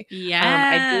safely. Um,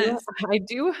 I do Yes. I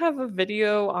do have a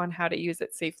video on how to use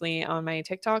it safely on my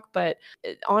TikTok, but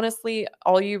honestly,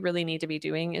 all you really need to be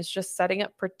doing is just setting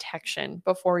up protection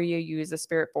before you use a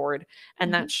spirit board, and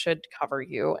Mhm. that should cover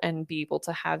you and be able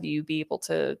to have you be able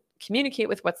to communicate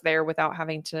with what's there without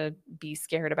having to be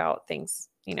scared about things,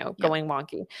 Yep. going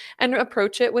wonky. And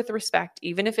approach it with respect,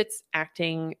 even if it's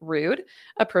acting rude.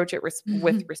 Approach it with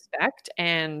respect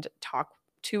and talk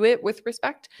to it with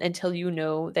respect until you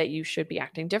know that you should be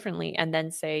acting differently, and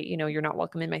then say, you're not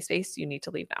welcome in my space. You need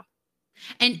to leave now.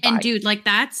 And Bye. dude, like,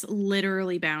 that's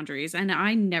literally boundaries, and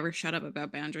I never shut up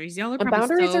about boundaries. Y'all are probably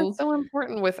Boundaries are so so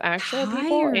important with actual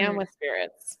people and tired. with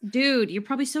spirits. Dude, you're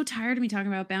probably so tired of me talking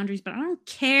about boundaries, but I don't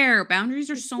care. Boundaries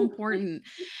are so important.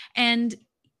 And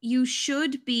you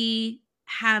should be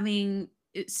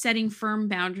setting firm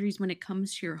boundaries when it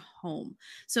comes to your home.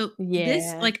 So this,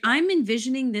 Yeah. like, I'm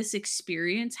envisioning this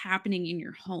experience happening in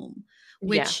your home,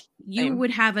 Yeah. which you Same.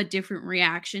 would have a different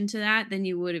reaction to that than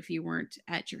you would if you weren't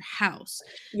at your house.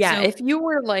 Yeah, So if you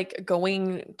were, like,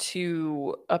 going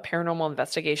to a paranormal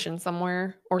investigation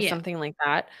somewhere or yeah. something like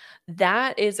that,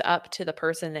 that is up to the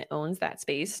person that owns that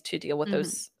space to deal with Hmm.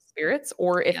 those spirits,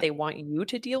 or if Yep. they want you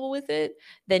to deal with it,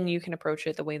 then you can approach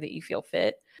it the way that you feel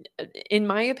fit. In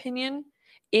my opinion,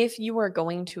 if you are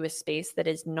going to a space that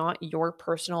is not your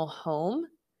personal home,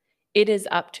 it is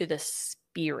up to the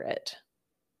spirit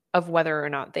of whether or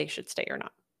not they should stay or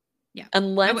not, Yeah.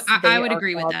 unless I they would are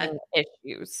agree with that. causing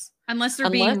issues. Unless they're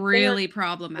Unless being they are really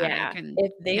problematic Yeah, and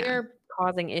if they yeah. are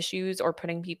causing issues or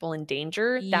putting people in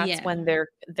danger, that's Yeah. when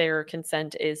their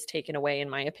consent is taken away, in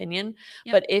my opinion.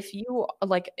 Yep. But if you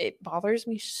like, it bothers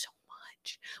me so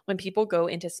much when people go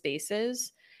into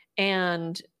spaces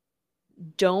and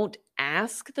don't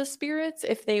ask the spirits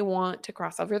if they want to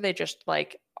cross over. They just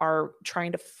like are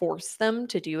trying to force them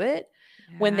to do it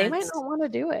when they might That's not want to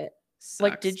do it.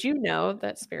 Like, Sucks. did you know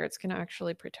that spirits can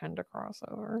actually pretend to cross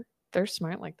over? They're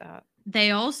smart like that.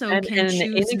 They also And can an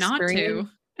choose not inexperienced to.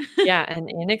 yeah, an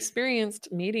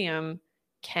inexperienced medium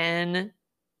can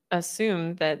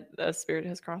assume that a spirit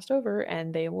has crossed over,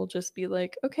 and they will just be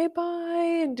like, "Okay,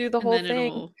 bye," and do the And whole then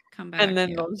thing, it'll come and back,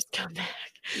 then yeah. they'll just come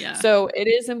back. Yeah. So, it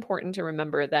is important to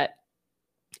remember that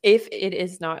if it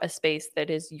is not a space that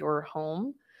is your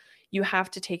home, you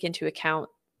have to take into account,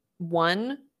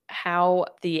 1, how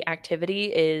the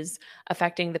activity is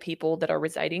affecting the people that are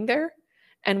residing there,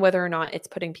 and whether or not it's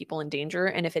putting people in danger,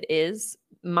 and if it is,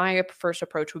 my first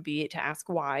approach would be to ask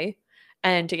why,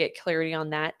 and to get clarity on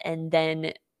that, and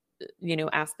then,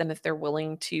 ask them if they're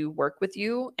willing to work with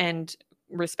you and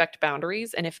respect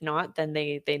boundaries, and if not, then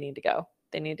they need to go.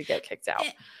 They need to get kicked out.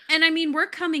 A- And I mean, we're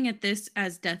coming at this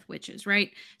as death witches,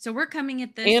 right? So we're coming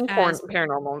at this And as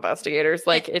paranormal investigators,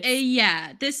 like, it's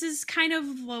yeah, this is kind of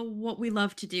what we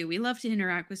love to do. We love to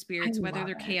interact with I spirits, whether love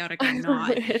they're it. chaotic or I love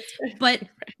not. it. It's my But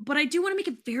favorite. I do want to make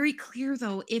it very clear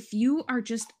though, if you are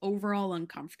just overall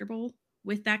uncomfortable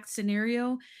with that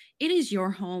scenario, it is your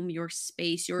home, your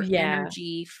space, your Yeah.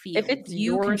 energy If field. it's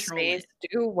You your control space, it.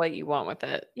 do what you want with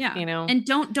it, Yeah. you know? And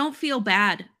don't feel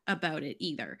bad about it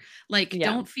either. Like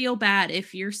Yeah. don't feel bad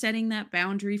if you're setting that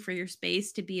boundary for your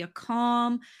space to be a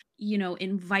calm,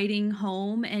 inviting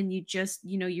home and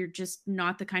you're just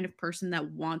not the kind of person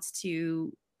that wants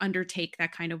to undertake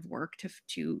that kind of work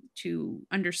to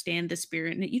understand the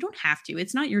spirit, and you don't have to.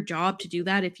 It's not your job to do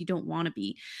that if you don't want to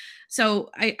be. So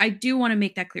I do want to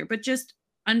make that clear, but just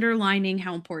underlining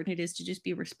how important it is to just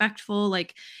be respectful.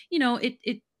 Like,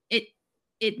 it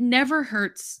it never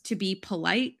hurts to be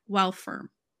polite while firm.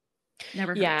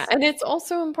 Never Yeah, hurts. and it's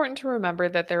also important to remember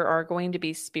that there are going to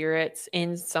be spirits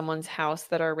in someone's house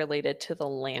that are related to the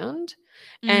land,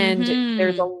 and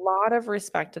there's a Mhm. lot of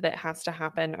respect that has to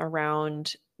happen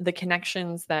around the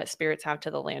connections that spirits have to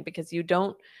the land, because you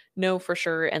don't know for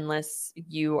sure unless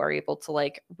you are able to,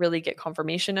 like, really get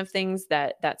confirmation of things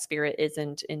that that spirit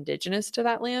isn't indigenous to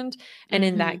that land, and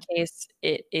in that Mhm. case,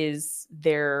 it is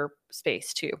their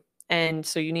space too. And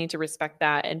so you need to respect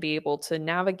that and be able to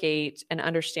navigate an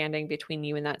understanding between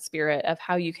you and that spirit of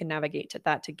how you can navigate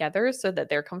that together so that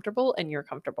they're comfortable and you're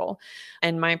comfortable.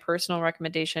 And my personal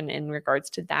recommendation in regards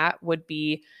to that would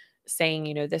be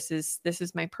saying, this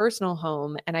is my personal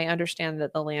home, and I understand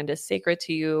that the land is sacred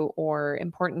to you or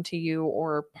important to you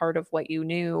or part of what you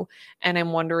knew, and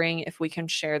I'm wondering if we can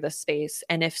share the space,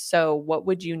 and if so, what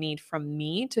would you need from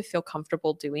me to feel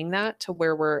comfortable doing that, to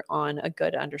where we're on a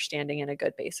good understanding and a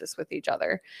good basis with each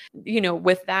other.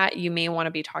 With that, you may want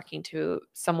to be talking to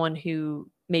someone who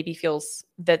maybe feels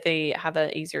that they have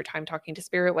an easier time talking to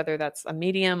spirit, whether that's a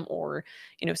medium or,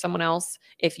 someone else,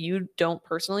 if you don't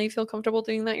personally feel comfortable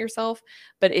doing that yourself.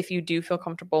 But if you do feel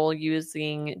comfortable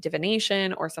using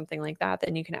divination or something like that,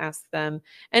 then you can ask them.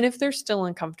 And if they're still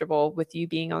uncomfortable with you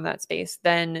being on that space,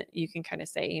 then you can kind of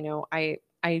say,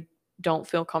 I don't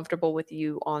feel comfortable with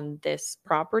you on this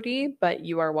property, but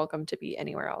you are welcome to be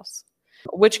anywhere else.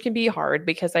 Which can be hard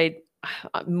because I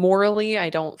morally, I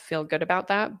don't feel good about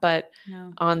that, but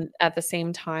No. on at the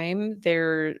same time,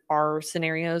 there are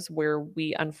scenarios where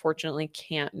we unfortunately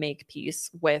can't make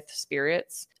peace with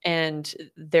spirits, and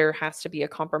there has to be a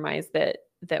compromise that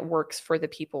works for the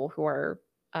people who are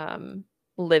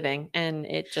living, and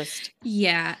it just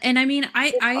Yeah, and I mean,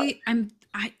 it's hard.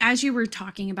 as you were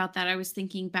talking about that, I was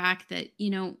thinking back that,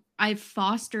 I've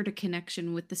fostered a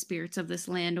connection with the spirits of this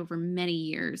land over many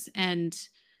years, and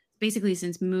basically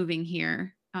since moving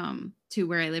here to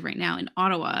where I live right now in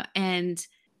Ottawa, and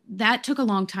that took a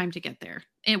long time to get there.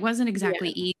 It wasn't Yeah, exactly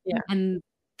easy, yeah, and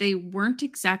they weren't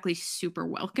exactly super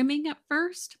welcoming at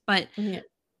first, yeah,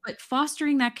 but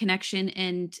fostering that connection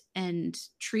and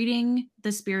treating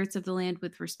the spirits of the land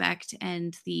with respect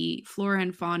and the flora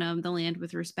and fauna of the land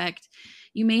with respect,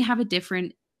 you may have a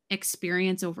different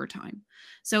experience over time.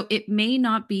 So it may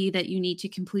not be that you need to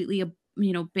completely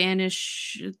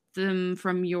banish them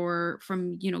from your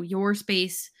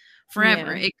space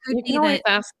forever. yeah. It could You can be always that.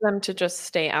 ask them to just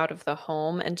stay out of the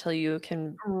home until you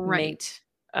can make Right.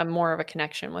 a more of a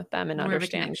connection with them and More of a understand.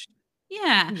 connection.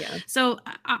 Yeah. Yeah. So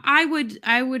I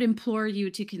would implore you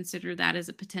to consider that as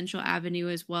a potential avenue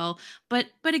as well. But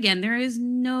again, there is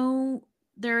no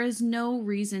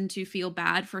reason to feel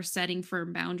bad for setting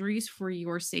firm boundaries for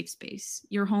your safe space.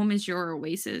 Your home is your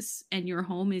oasis and your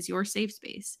home is your safe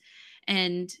space.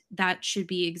 And that should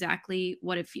be exactly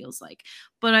what it feels like.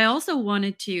 But I also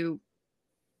wanted to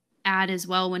add as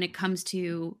well when it comes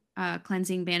to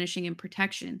cleansing, banishing, and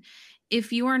protection.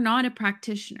 If you are not a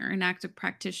practitioner, an active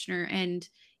practitioner, and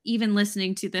even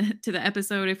listening to the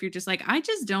episode, if you're just like, I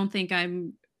just don't think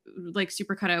I'm like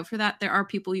super cut out for that. There are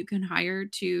people you can hire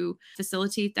to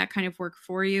facilitate that kind of work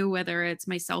for you, whether it's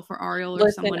myself or Ariel or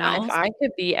Listen, someone if else. I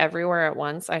could be everywhere at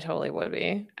once, I totally would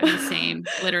be. Same,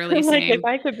 literally Like, if same.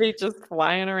 I could be just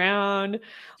flying around,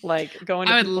 like, going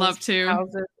to I would people's love to.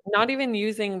 houses, not even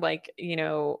using, like,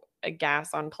 a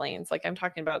gas on planes, like, I'm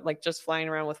talking about, like, just flying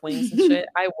around with wings and shit,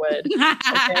 I would,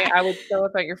 okay? I would show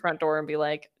up at your front door and be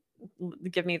like, "L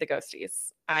give me the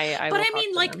ghosties. I But will I talk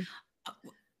mean, to like, them."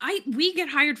 we get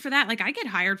hired for that. Like, I get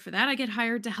hired for that. I get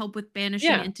hired to help with banishing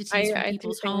Yeah, entities from I do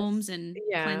people's things homes and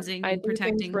yeah, cleansing I and do things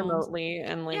protecting homes. remotely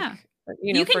and, Yeah. like,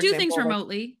 You can for do things example, like,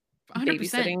 remotely, 100%.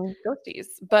 babysitting ghosties,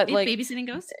 but, It like babysitting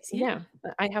ghosties, yeah.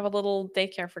 yeah, I have a little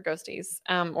daycare for ghosties,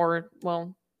 or, well,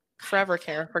 God, I forever love that.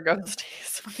 care for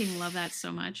ghosties. Fucking love that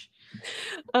so much.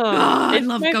 I It's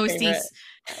love my favorite. ghosties.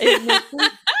 It makes me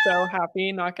so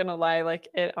happy, not gonna lie, like,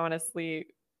 it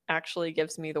honestly actually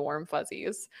gives me the warm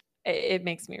fuzzies. It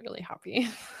makes me really happy.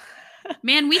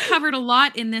 Man, we covered a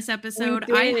lot in this We episode.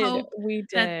 I did, hope we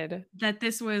that did.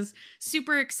 this was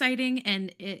super exciting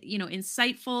and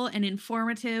insightful and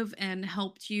informative and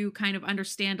helped you kind of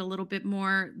understand a little bit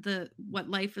more what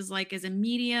life is like as a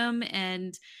medium,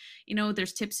 and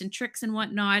there's tips and tricks and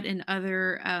whatnot and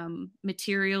other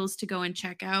materials to go and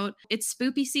check out. It's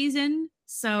spoopy season, It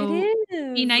so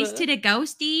be nice is. to the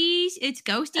ghosties. It's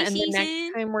ghosty And the next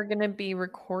season. time we're gonna be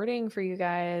recording for you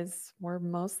guys, we're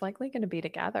most likely gonna be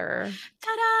together.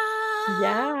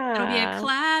 Ta-da! It'll be a Yeah.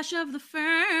 clash of the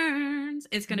ferns.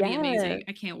 It's gonna be Yes. amazing.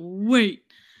 I can't wait.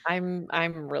 I'm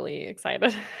really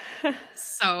excited.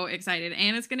 So excited.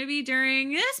 And it's gonna be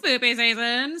during this spoopy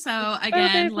season. So Birthday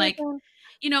again, like, season.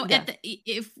 at Yes.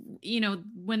 if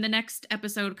when the next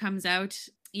episode comes out,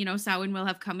 Samhain will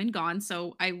have come and gone.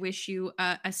 So I wish you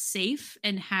a safe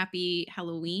and happy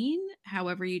Halloween,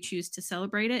 however you choose to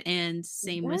celebrate it. And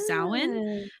same with Samhain.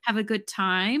 Yes. Have a good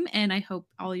time, and I hope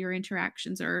all your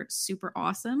interactions are super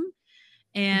awesome.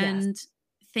 Yes. And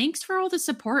thanks for all the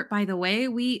support, by the way.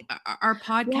 Our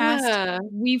podcast, Yeah.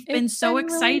 we've been It's so been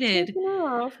really excited. taking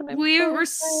off, and I'm We so were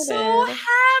so excited. happy.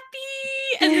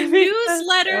 And the It makes us so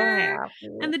newsletter and happy.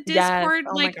 the Yes. Discord,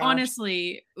 Oh my like, gosh.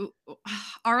 honestly,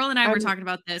 Arl and I were I'm talking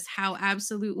about this, how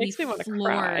absolutely makes me wanna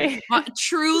floored. cry.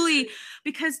 Truly,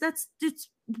 because it's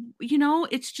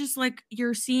just like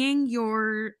you're seeing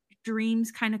your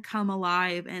dreams kind of come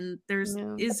alive, and Yeah.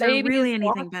 The is there baby is really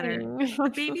anything better? walking. The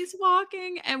baby's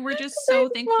walking, and we're The just so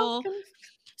baby's thankful. walking.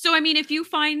 So, I mean, if you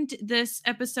find this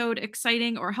episode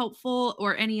exciting or helpful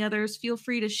or any others, feel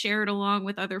free to share it along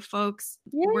with other folks.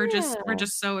 We're Yeah.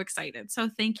 just so excited. So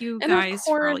thank you And of guys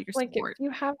for all course, your like, if support.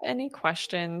 you have any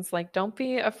questions, like, don't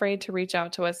be afraid to reach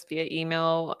out to us via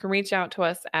email. You can reach out to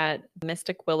us at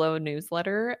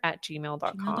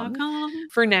mysticwillownewsletter@gmail.com. Gmail.com.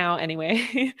 For now,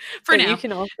 anyway. For But you now.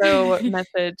 can also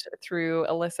message through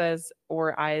Alyssa's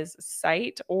or I's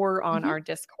site or on Mhm. our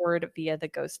Discord via the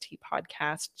Ghost Tea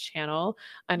Podcast channel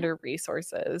under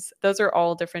resources. Those are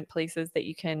all different places that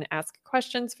you can ask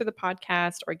questions for the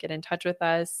podcast or get in touch with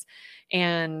us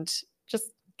and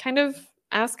just kind of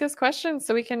ask us questions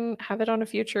so we can have it on a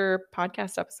future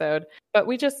podcast episode. But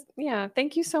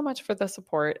thank you so much for the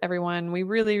support, everyone. We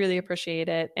really, really appreciate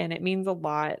it. And it means a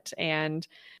lot. And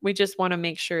we just want to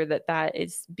make sure that that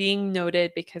is being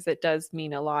noted because it does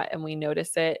mean a lot and we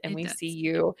notice it and It we does. see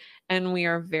you. And we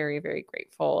are very, very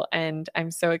grateful. And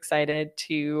I'm so excited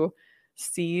to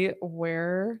see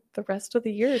where the rest of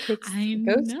the year takes I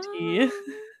Ghost Tea. know.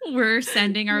 We're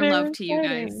sending our Very love to you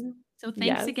guys. exciting. So thanks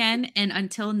Yes. again. And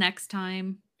until next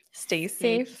time, Stay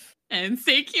safe. and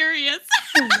stay curious.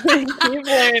 Keep learning.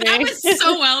 That was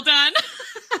so well done.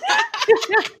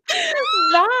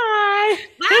 Bye.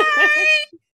 Bye.